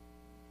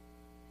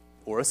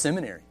or a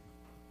seminary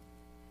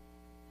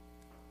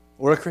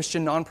or a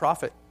Christian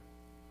nonprofit.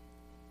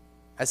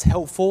 As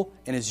helpful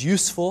and as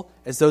useful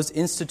as those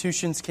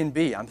institutions can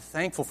be, I'm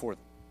thankful for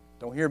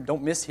them.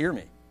 Don't mishear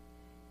me.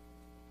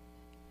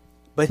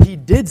 But what he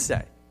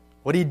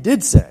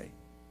did say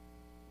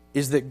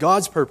is that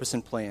God's purpose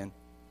and plan,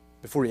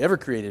 before he ever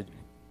created,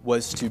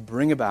 was to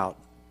bring about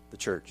the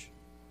church.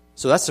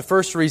 So that's the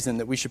first reason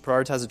that we should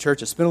prioritize the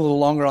church. I spent a little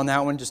longer on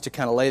that one just to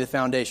kind of lay the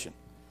foundation.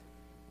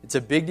 It's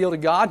a big deal to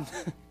God,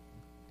 and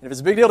if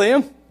it's a big deal to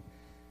him,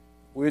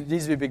 it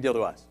needs to be a big deal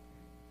to us.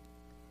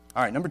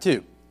 All right, number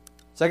 2,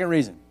 second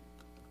reason.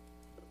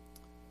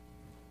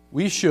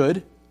 We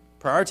should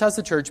prioritize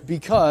the church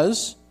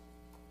because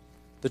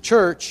the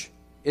church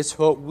is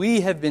what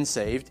we have been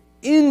saved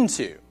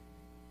into.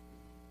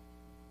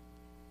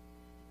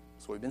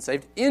 That's what we've been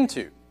saved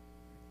into.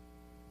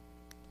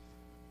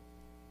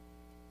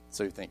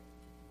 So you think,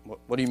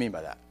 what do you mean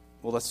by that?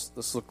 Well,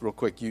 let's look real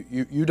quick.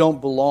 You don't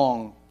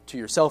belong to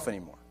yourself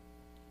anymore.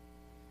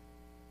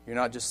 You're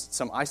not just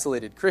some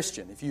isolated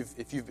Christian.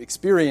 If you've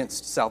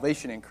experienced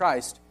salvation in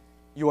Christ,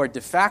 you are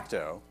de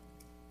facto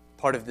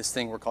part of this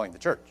thing we're calling the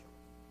church.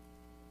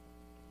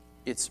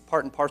 It's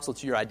part and parcel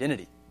to your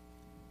identity.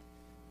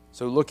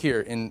 So look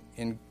here in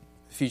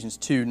Ephesians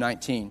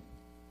 2:19.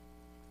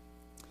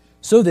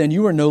 So then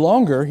you are no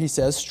longer, he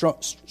says,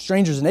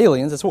 strangers and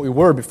aliens. That's what we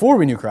were before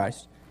we knew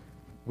Christ.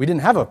 We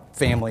didn't have a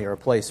family or a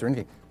place or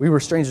anything. We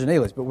were strangers and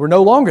aliens, but we're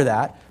no longer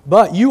that.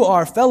 But you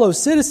are fellow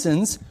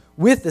citizens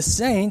with the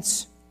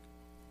saints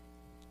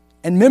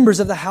and members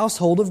of the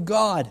household of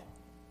God,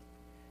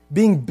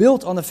 being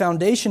built on the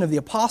foundation of the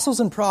apostles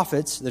and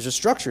prophets. There's a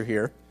structure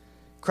here.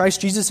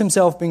 Christ Jesus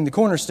himself being the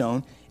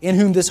cornerstone, in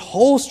whom this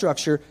whole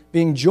structure,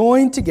 being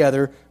joined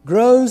together,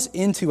 grows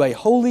into a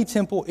holy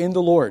temple in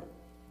the Lord.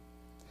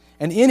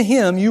 And in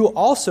him you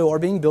also are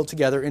being built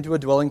together into a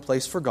dwelling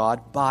place for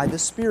God by the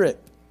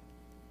Spirit.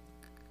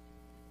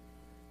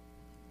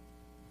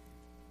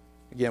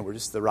 Again, we're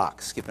just the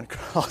rock skipping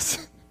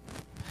across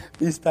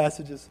these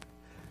passages.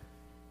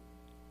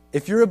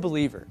 If you're a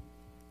believer,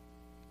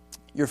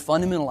 your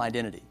fundamental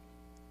identity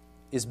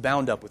is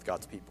bound up with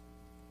God's people.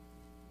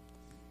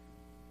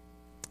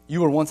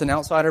 You were once an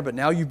outsider, but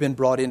now you've been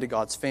brought into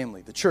God's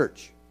family, the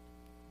church.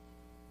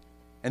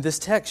 And this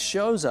text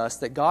shows us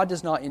that God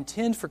does not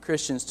intend for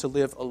Christians to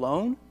live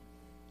alone,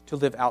 to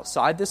live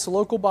outside this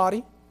local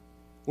body.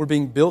 We're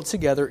being built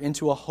together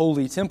into a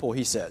holy temple,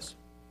 he says.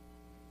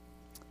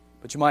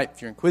 But you might,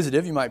 if you're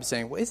inquisitive, you might be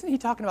saying, well, isn't he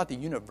talking about the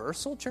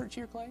universal church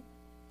here, Clay?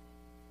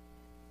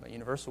 By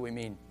universal, we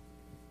mean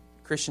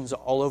Christians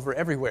all over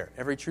everywhere,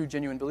 every true,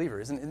 genuine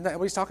believer. Isn't that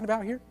what he's talking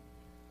about here?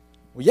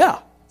 Well, yeah,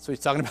 that's what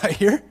he's talking about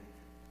here.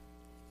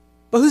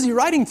 But who's he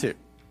writing to?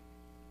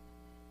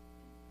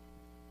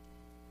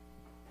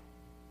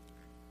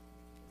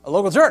 A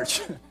local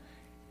church.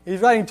 He's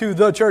writing to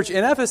the church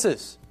in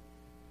Ephesus.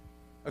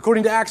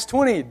 According to Acts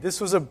 20,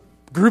 this was a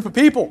group of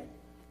people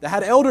that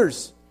had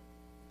elders,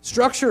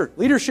 structure,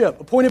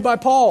 leadership, appointed by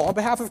Paul on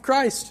behalf of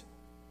Christ.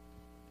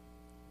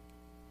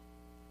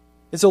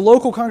 It's a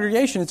local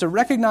congregation. It's a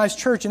recognized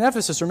church in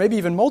Ephesus, or maybe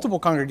even multiple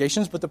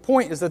congregations, but the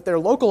point is that they're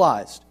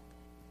localized.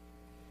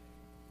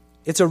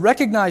 It's a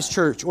recognized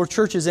church, or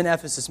churches in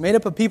Ephesus, made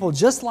up of people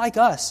just like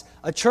us,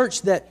 a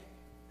church that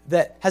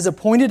has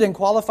appointed and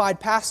qualified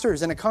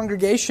pastors and a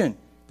congregation,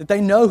 that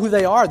they know who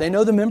they are. They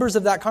know the members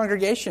of that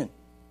congregation.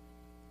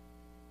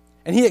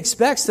 And he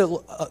expects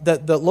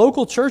that the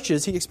local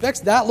churches, he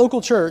expects that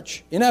local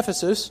church in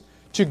Ephesus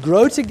to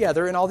grow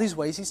together in all these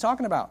ways he's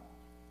talking about.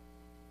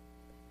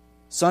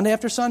 Sunday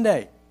after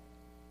Sunday.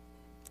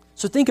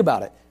 So think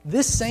about it.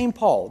 This same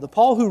Paul, the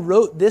Paul who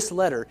wrote this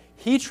letter,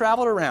 he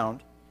traveled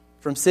around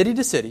from city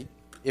to city,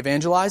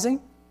 evangelizing.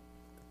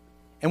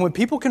 And when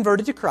people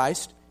converted to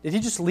Christ, did he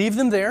just leave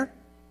them there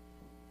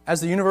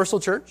as the universal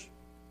church?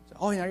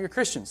 Oh, now you're a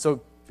Christian,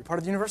 so you're part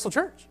of the universal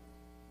church.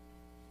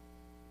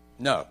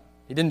 No,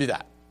 he didn't do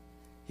that.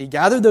 He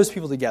gathered those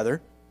people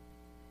together.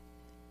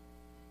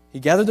 He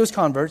gathered those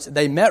converts.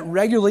 They met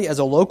regularly as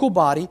a local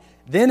body.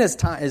 Then as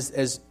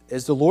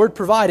the Lord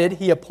provided,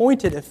 he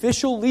appointed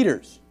official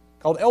leaders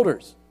called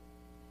elders.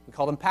 We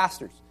call them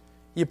pastors.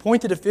 He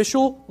appointed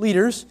official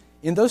leaders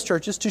in those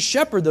churches to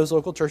shepherd those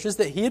local churches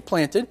that he had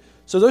planted,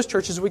 so those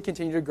churches would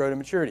continue to grow to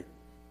maturity.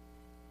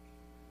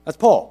 That's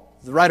Paul,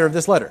 the writer of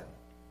this letter.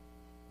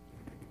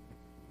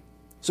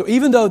 So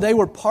even though they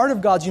were part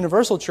of God's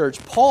universal church,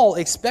 Paul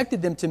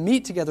expected them to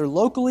meet together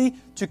locally,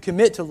 to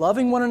commit to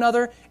loving one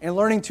another and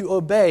learning to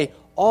obey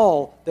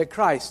all that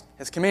Christ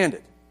has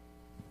commanded.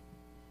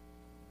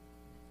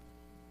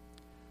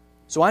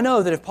 So I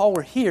know that if Paul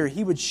were here,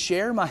 he would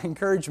share my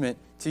encouragement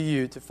to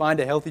you to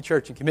find a healthy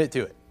church and commit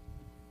to it.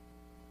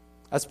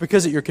 That's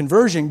because at your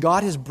conversion,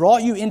 God has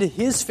brought you into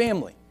his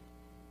family.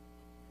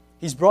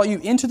 He's brought you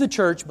into the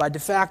church by de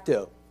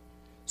facto.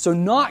 So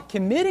not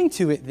committing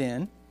to it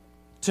then,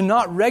 to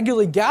not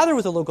regularly gather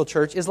with a local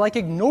church, is like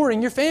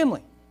ignoring your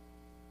family.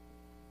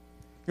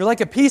 You're like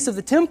a piece of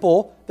the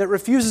temple that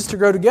refuses to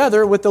grow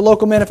together with the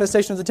local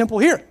manifestation of the temple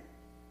here.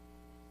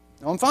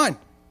 No, I'm fine.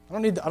 I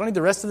don't need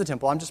the rest of the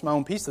temple. I'm just my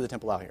own piece of the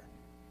temple out here.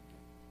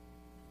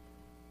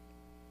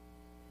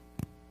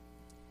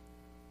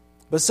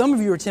 But some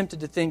of you are tempted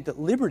to think that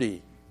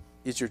Liberty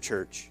is your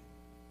church,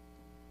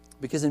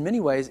 because in many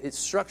ways its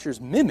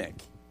structures mimic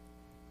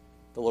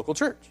the local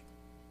church.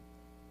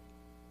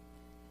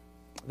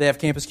 They have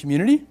campus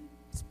community,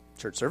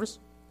 church service,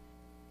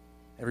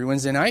 every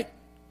Wednesday night.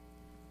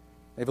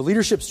 They have a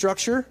leadership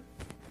structure,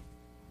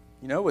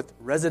 with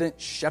resident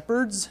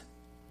shepherds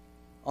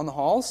on the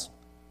halls.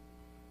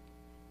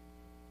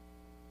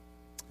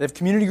 They have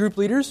community group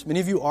leaders. Many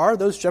of you are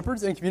those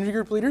shepherds and community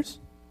group leaders.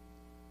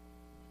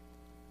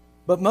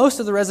 But most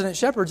of the resident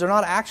shepherds are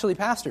not actually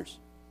pastors.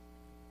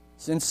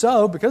 And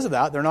so, because of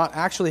that, they're not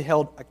actually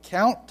held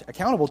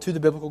accountable to the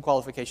biblical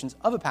qualifications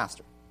of a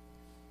pastor.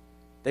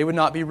 They would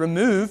not be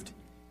removed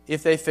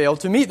if they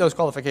failed to meet those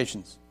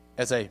qualifications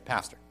as a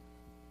pastor.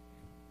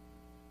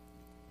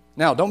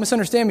 Now, don't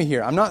misunderstand me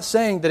here. I'm not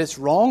saying that it's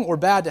wrong or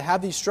bad to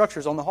have these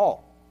structures on the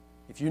hall.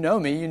 If you know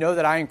me, you know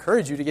that I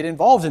encourage you to get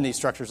involved in these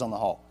structures on the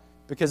hall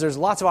because there's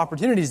lots of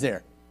opportunities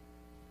there.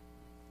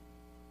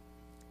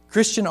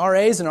 Christian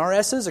RAs and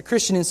RSs, a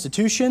Christian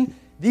institution,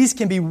 these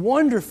can be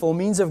wonderful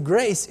means of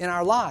grace in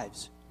our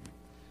lives.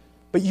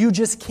 But you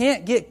just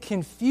can't get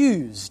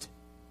confused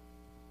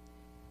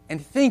and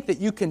think that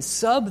you can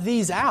sub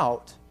these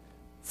out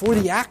for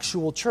the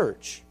actual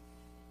church,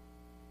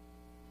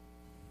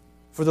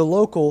 for the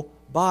local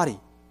body.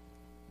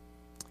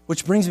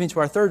 Which brings me to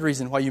our third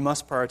reason why you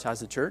must prioritize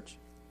the church.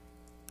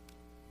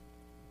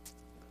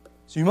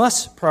 So you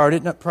must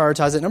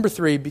prioritize it. Number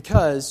 3,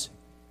 because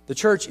the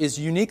church is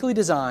uniquely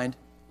designed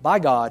by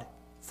God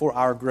for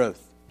our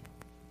growth.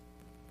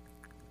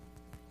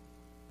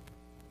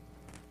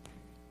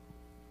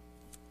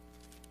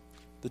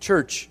 The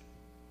church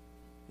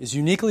is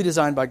uniquely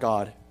designed by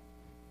God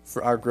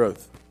for our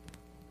growth.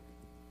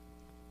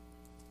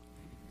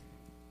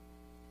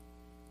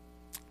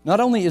 Not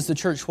only is the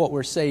church what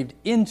we're saved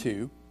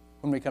into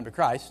when we come to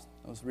Christ,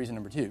 that was reason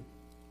number 2,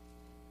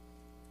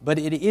 but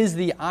it is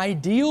the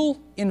ideal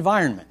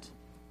environment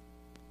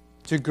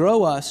to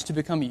grow us to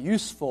become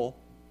useful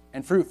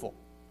and fruitful.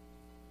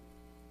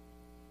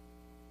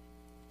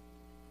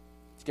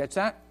 Did you catch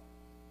that?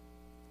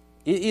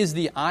 It is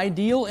the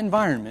ideal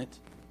environment,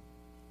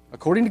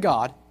 according to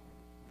God,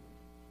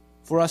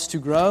 for us to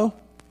grow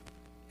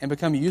and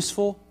become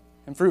useful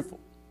and fruitful.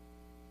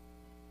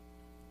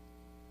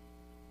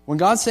 When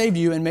God saved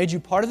you and made you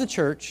part of the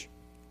church,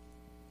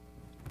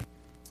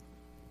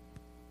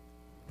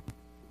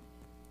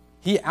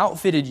 He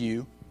outfitted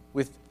you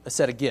with a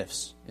set of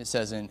gifts. It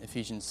says in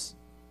Ephesians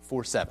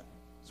 4:7.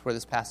 That's where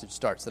this passage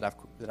starts that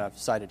I've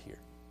cited here.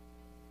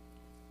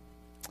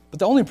 But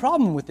the only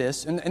problem with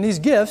this, and these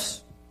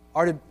gifts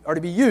are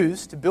to be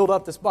used to build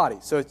up this body.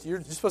 So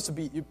you're supposed to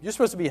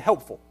be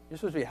helpful. You're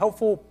supposed to be a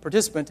helpful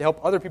participant to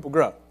help other people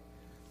grow.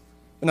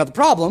 But now the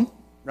problem,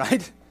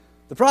 right?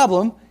 The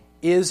problem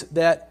is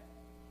that,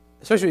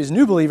 especially as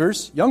new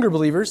believers, younger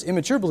believers,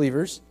 immature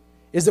believers,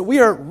 is that we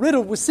are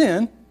riddled with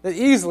sin that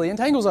easily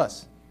entangles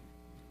us.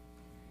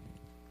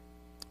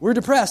 We're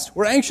depressed,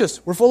 we're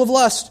anxious, we're full of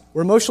lust,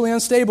 we're emotionally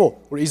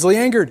unstable, we're easily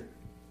angered.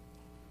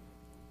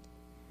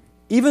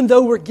 Even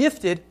though we're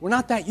gifted, we're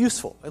not that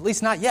useful, at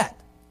least not yet.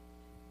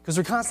 Because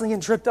we're constantly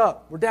getting tripped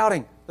up, we're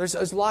doubting,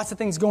 there's lots of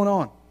things going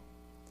on.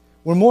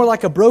 We're more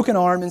like a broken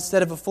arm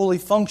instead of a fully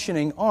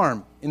functioning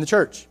arm in the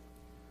church.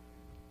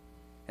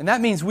 And that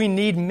means we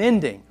need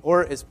mending,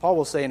 or as Paul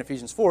will say in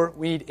Ephesians 4,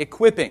 we need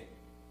equipping.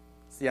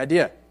 That's the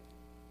idea.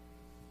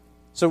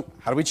 So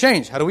how do we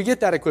change? How do we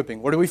get that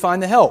equipping? Where do we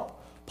find the help?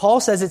 Paul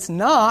says it's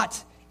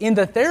not in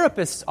the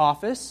therapist's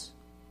office,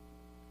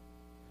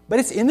 but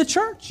it's in the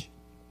church.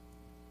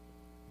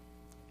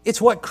 It's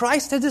what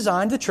Christ has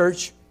designed the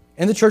church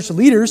and the church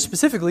leaders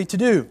specifically to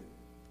do.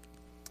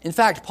 In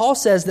fact, Paul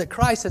says that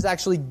Christ has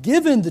actually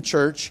given the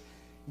church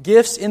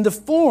gifts in the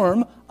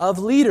form of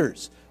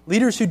leaders.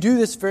 Leaders who do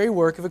this very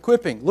work of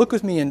equipping. Look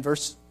with me in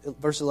verse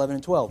 11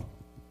 and 12.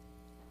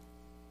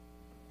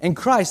 And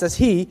Christ, as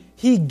He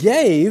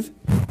gave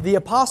the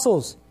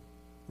apostles,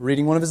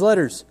 reading one of His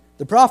letters,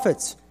 the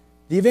prophets,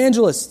 the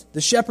evangelists,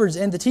 the shepherds,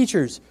 and the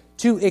teachers,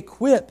 to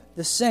equip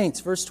the saints,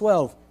 verse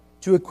 12,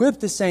 to equip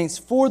the saints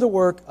for the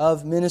work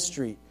of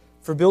ministry,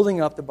 for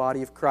building up the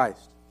body of Christ,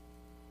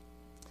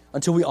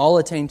 until we all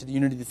attain to the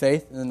unity of the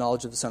faith and the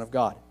knowledge of the Son of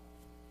God.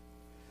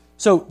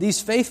 So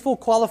these faithful,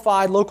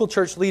 qualified local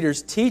church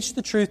leaders teach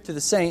the truth to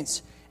the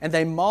saints, and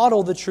they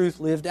model the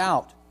truth lived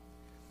out.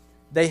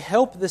 They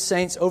help the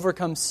saints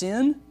overcome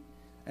sin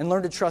and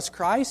learn to trust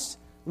Christ,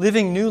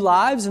 living new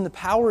lives in the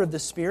power of the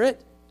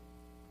Spirit.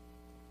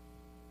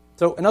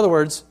 So, in other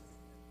words,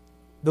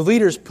 the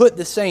leaders put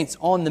the saints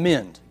on the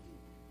mend.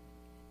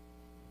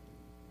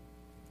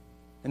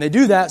 And they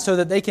do that so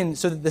that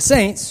the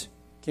saints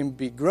can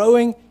be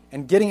growing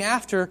and getting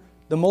after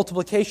the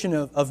multiplication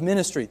of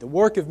ministry, the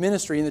work of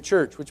ministry in the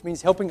church, which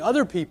means helping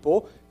other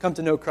people come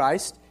to know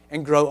Christ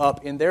and grow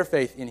up in their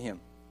faith in Him.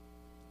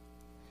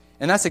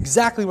 And that's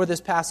exactly where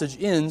this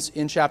passage ends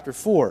in chapter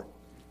 4.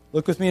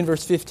 Look with me in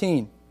verse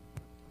 15.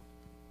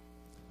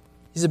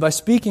 He said, by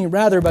speaking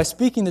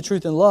the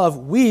truth in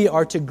love, we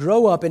are to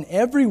grow up in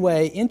every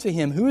way into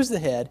Him who is the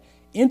head,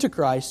 into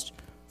Christ,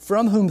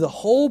 from whom the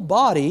whole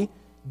body,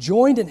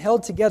 joined and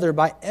held together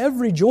by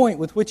every joint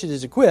with which it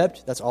is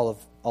equipped, that's all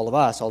of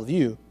us, all of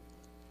you,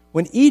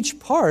 When each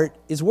part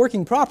is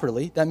working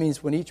properly, that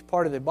means when each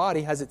part of the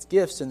body has its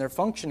gifts and they're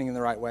functioning in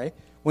the right way,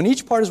 when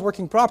each part is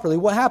working properly,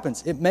 what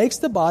happens? It makes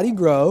the body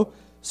grow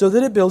so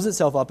that it builds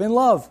itself up in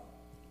love.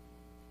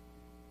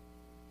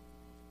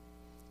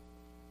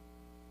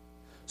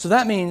 So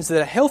that means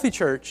that a healthy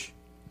church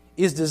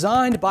is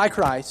designed by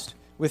Christ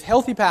with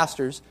healthy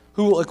pastors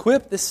who will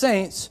equip the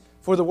saints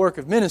for the work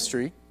of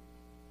ministry.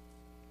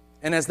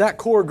 And as that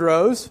core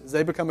grows, as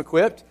they become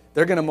equipped,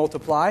 they're going to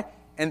multiply,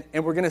 and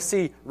we're going to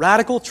see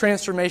radical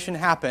transformation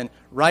happen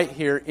right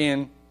here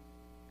in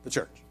the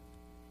church.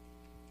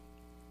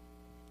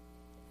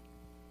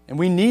 And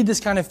we need this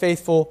kind of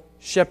faithful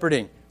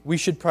shepherding. We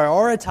should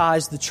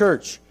prioritize the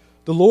church.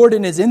 The Lord,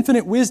 in His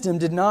infinite wisdom,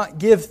 did not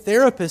give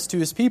therapists to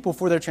His people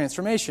for their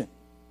transformation.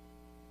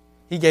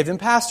 He gave them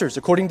pastors,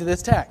 according to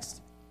this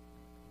text.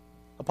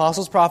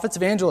 Apostles, prophets,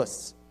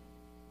 evangelists.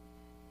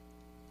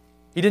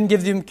 He didn't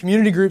give them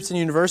community groups in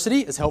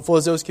university, as helpful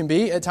as those can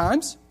be at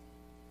times.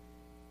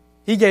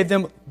 He gave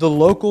them the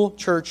local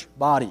church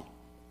body.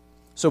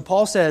 So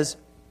Paul says,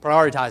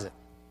 prioritize it.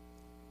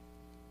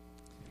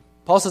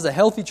 Paul says a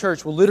healthy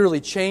church will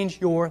literally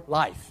change your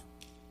life.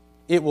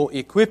 It will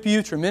equip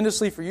you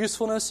tremendously for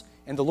usefulness,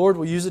 and the Lord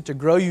will use it to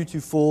grow you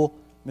to full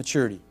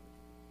maturity.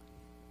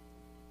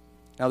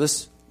 Now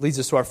this leads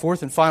us to our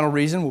fourth and final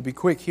reason. We'll be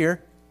quick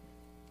here.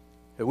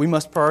 That we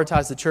must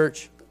prioritize the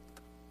church.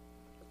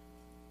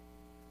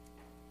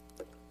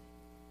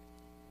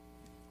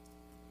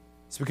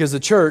 It's because the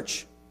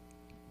church,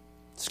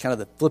 it's kind of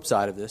the flip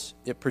side of this,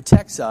 it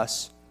protects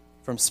us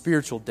from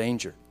spiritual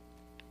danger.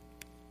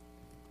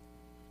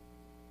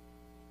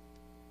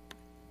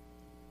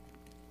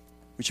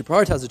 We should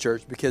prioritize the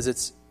church because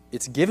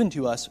it's given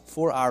to us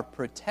for our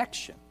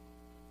protection.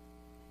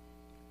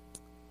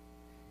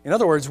 In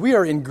other words, we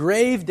are in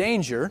grave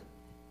danger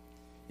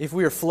if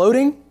we are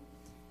floating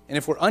and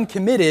if we're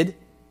uncommitted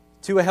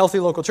to a healthy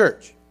local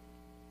church.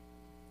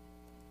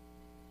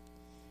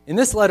 In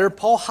this letter,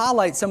 Paul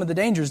highlights some of the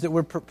dangers that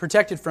we're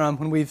protected from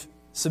when we've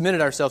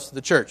submitted ourselves to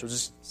the church. I'll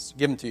just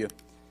give them to you.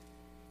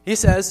 He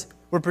says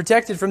we're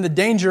protected from the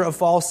danger of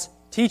false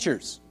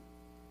teachers.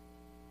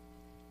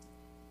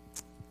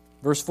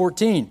 Verse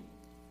 14.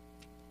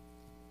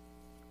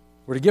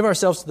 We're to give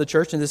ourselves to the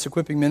church in this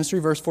equipping ministry,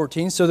 verse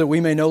 14, so that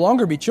we may no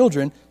longer be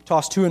children,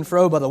 tossed to and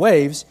fro by the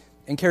waves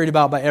and carried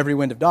about by every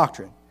wind of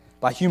doctrine,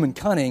 by human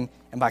cunning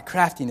and by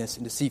craftiness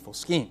and deceitful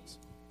schemes.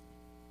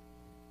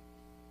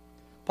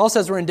 Paul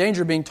says we're in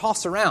danger of being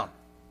tossed around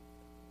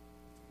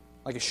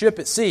like a ship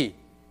at sea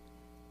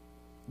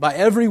by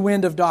every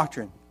wind of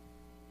doctrine.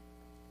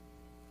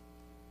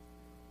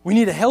 We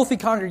need a healthy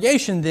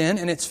congregation then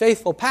and its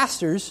faithful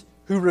pastors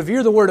who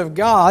revere the Word of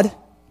God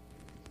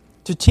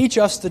to teach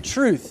us the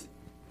truth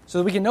so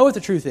that we can know what the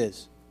truth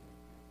is.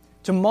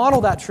 To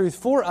model that truth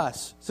for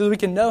us so that we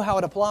can know how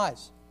it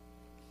applies.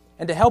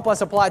 And to help us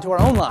apply it to our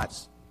own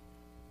lives.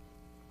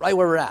 Right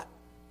where we're at.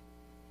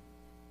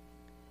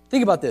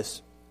 Think about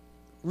this.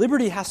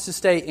 Liberty has to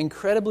stay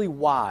incredibly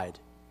wide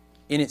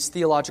in its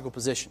theological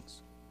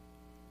positions.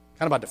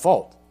 Kind of by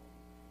default.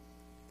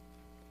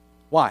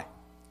 Why?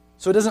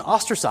 So it doesn't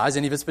ostracize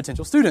any of its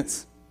potential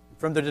students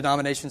from the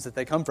denominations that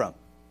they come from.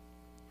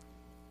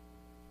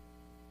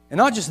 And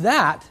not just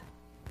that,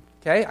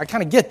 okay, I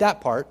kind of get that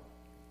part,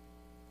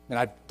 and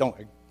I don't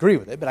agree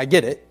with it, but I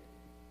get it.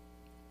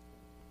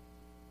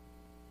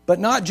 But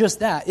not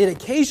just that, it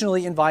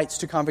occasionally invites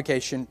to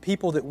convocation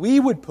people that we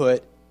would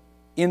put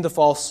in the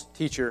false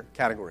teacher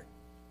category.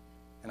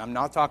 And I'm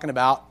not talking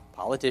about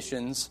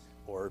politicians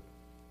or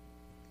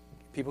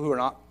people who are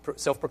not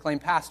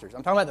self-proclaimed pastors.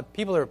 I'm talking about the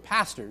people that are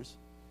pastors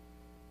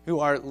who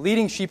are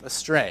leading sheep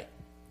astray.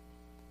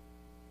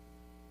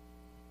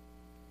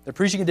 They're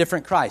preaching a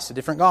different Christ, a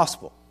different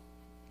gospel.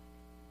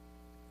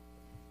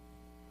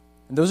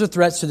 And those are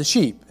threats to the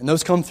sheep, and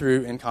those come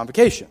through in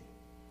convocation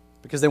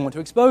because they want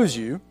to expose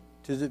you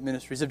to the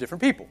ministries of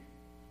different people.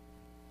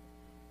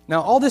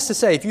 Now, all this to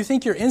say, if you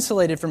think you're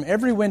insulated from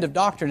every wind of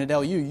doctrine at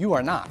LU, you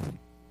are not.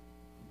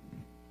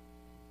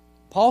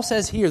 Paul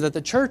says here that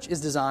the church is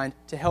designed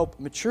to help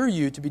mature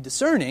you to be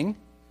discerning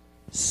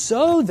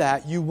so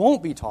that you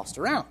won't be tossed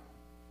around.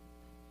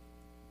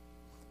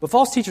 But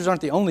false teachers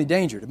aren't the only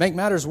danger. To make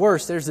matters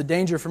worse, there's the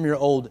danger from your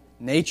old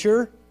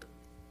nature.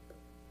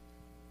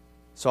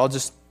 So I'll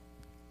just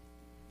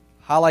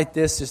highlight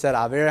this just at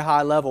a very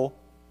high level.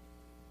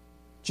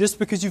 Just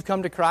because you've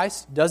come to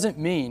Christ doesn't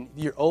mean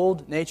your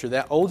old nature,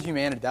 that old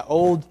humanity, that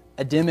old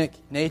Adamic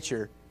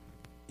nature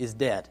is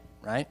dead,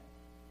 right?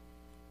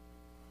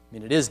 I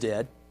mean, it is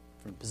dead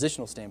from a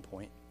positional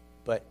standpoint,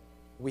 but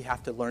we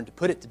have to learn to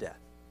put it to death,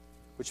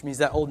 which means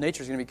that old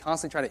nature is going to be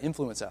constantly trying to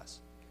influence us.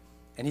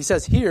 And he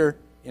says here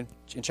in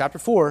chapter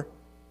 4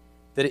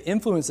 that it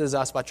influences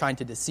us by trying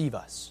to deceive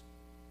us.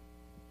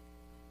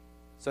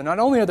 So not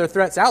only are there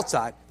threats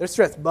outside, there's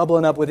threats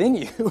bubbling up within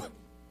you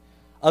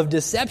of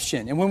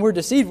deception. And when we're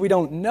deceived, we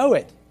don't know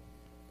it.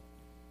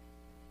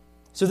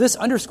 So this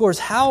underscores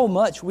how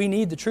much we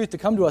need the truth to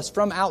come to us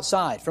from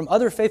outside, from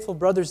other faithful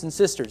brothers and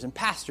sisters and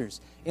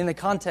pastors in the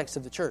context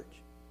of the church.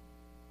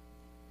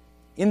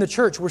 in the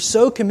church, we're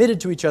so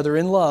committed to each other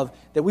in love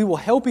that we will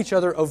help each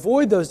other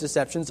avoid those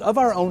deceptions of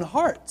our own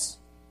hearts.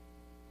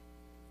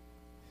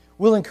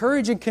 We'll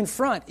encourage and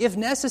confront, if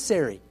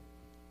necessary,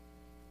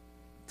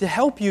 to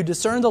help you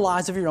discern the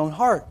lies of your own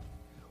heart.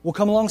 We'll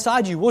come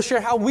alongside you. We'll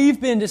share how we've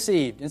been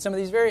deceived in some of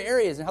these very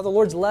areas and how the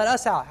Lord's led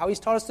us out, how He's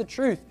taught us the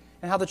truth,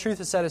 and how the truth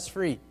has set us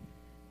free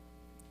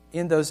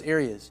in those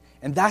areas.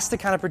 And that's the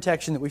kind of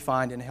protection that we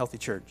find in a healthy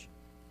church.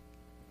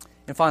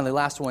 And finally,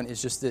 last one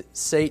is just that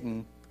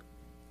Satan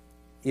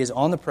is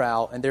on the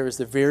prowl, and there is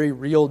the very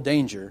real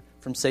danger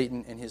from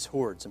Satan and his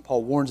hordes. And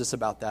Paul warns us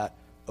about that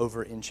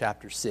over in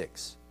chapter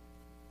 6.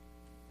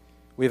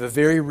 We have a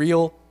very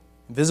real,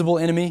 visible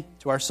enemy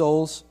to our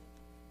souls,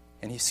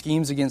 and he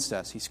schemes against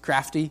us. He's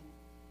crafty.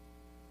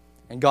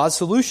 And God's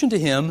solution to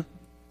him,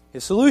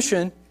 his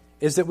solution,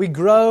 is that we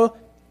grow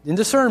in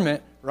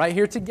discernment right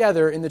here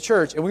together in the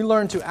church, and we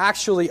learn to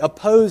actually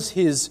oppose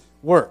his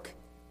work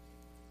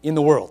in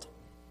the world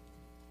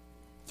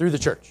through the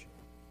church.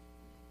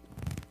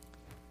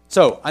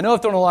 So, I know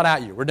I've thrown a lot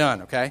at you. We're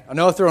done, okay? I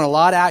know I've thrown a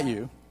lot at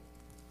you.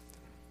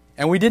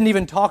 And we didn't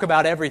even talk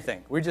about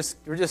everything. I'm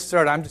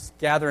just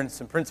gathering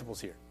some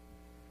principles here.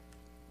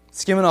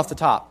 Skimming off the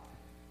top.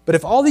 But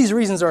if all these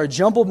reasons are a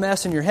jumbled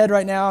mess in your head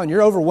right now and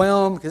you're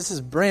overwhelmed because this is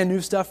brand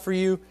new stuff for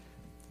you,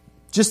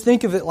 just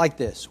think of it like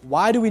this.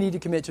 Why do we need to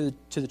commit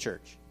to the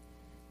church?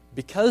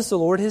 Because the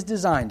Lord has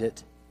designed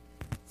it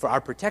for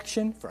our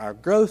protection, for our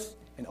growth,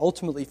 and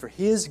ultimately for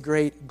His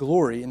great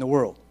glory in the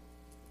world.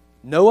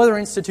 No other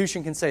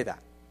institution can say that.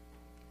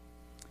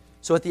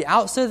 So at the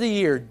outset of the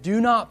year,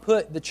 do not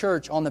put the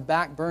church on the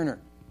back burner.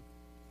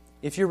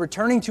 If you're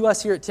returning to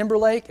us here at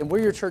Timberlake and we're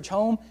your church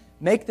home,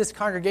 make this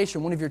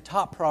congregation one of your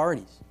top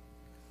priorities.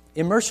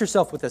 Immerse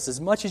yourself with us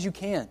as much as you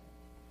can.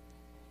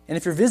 And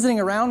if you're visiting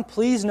around,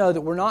 please know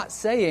that we're not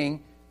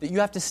saying that you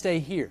have to stay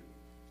here.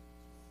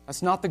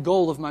 That's not the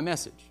goal of my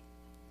message.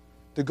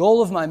 The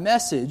goal of my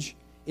message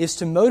is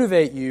to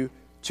motivate you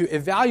to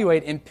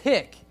evaluate and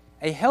pick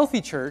a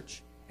healthy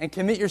church and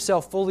commit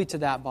yourself fully to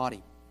that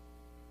body.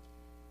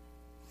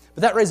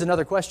 But that raises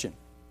another question.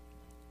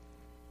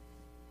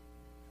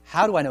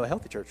 How do I know a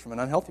healthy church from an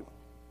unhealthy one?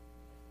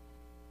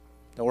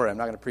 Don't worry, I'm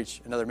not going to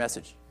preach another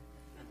message.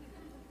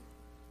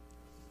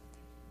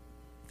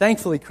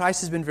 Thankfully,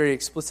 Christ has been very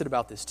explicit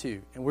about this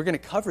too. And we're going to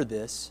cover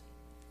this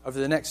over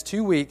the next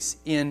 2 weeks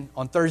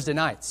on Thursday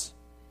nights.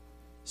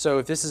 So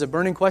if this is a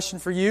burning question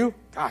for you,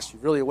 gosh,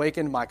 you've really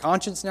awakened my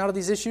conscience now to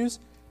these issues,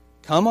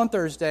 come on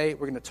Thursday.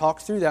 We're going to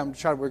talk through that.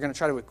 We're going to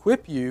try to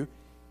equip you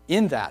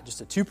in that.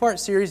 Just a 2-part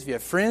series. If you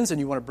have friends and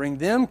you want to bring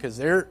them because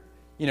they're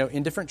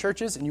in different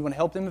churches and you want to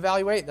help them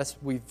evaluate,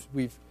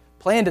 we've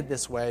planned it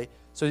this way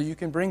so that you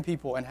can bring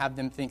people and have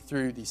them think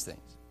through these things.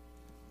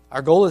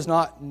 Our goal is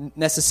not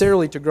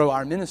necessarily to grow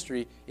our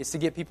ministry. It's to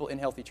get people in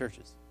healthy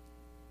churches.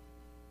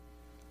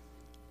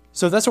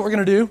 So that's what we're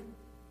going to do.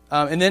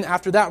 And then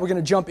after that, we're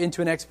going to jump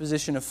into an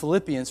exposition of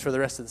Philippians for the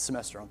rest of the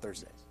semester on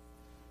Thursdays.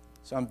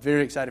 So I'm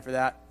very excited for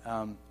that.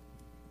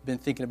 Been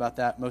thinking about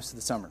that most of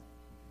the summer.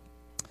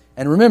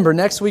 And remember,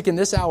 next week in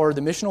this hour,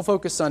 the Missional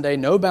Focus Sunday,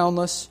 no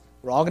Boundless.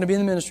 We're all going to be in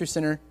the ministry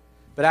center.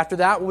 But after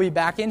that, we'll be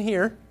back in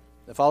here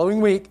the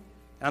following week.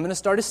 And I'm going to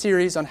start a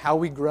series on how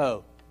we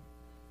grow.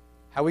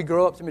 How we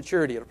grow up to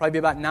maturity. It'll probably be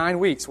about 9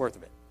 weeks worth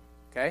of it.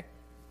 Okay?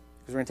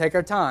 Because we're going to take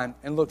our time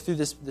and look through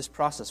this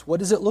process. What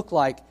does it look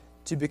like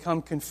to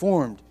become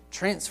conformed,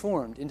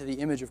 transformed into the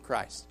image of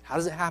Christ? How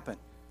does it happen?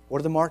 What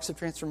are the marks of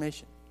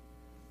transformation?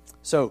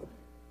 So,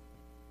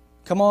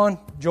 come on,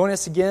 join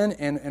us again,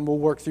 and we'll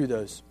work through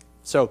those.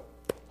 So,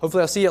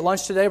 hopefully I'll see you at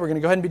lunch today. We're going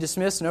to go ahead and be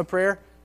dismissed. No prayer.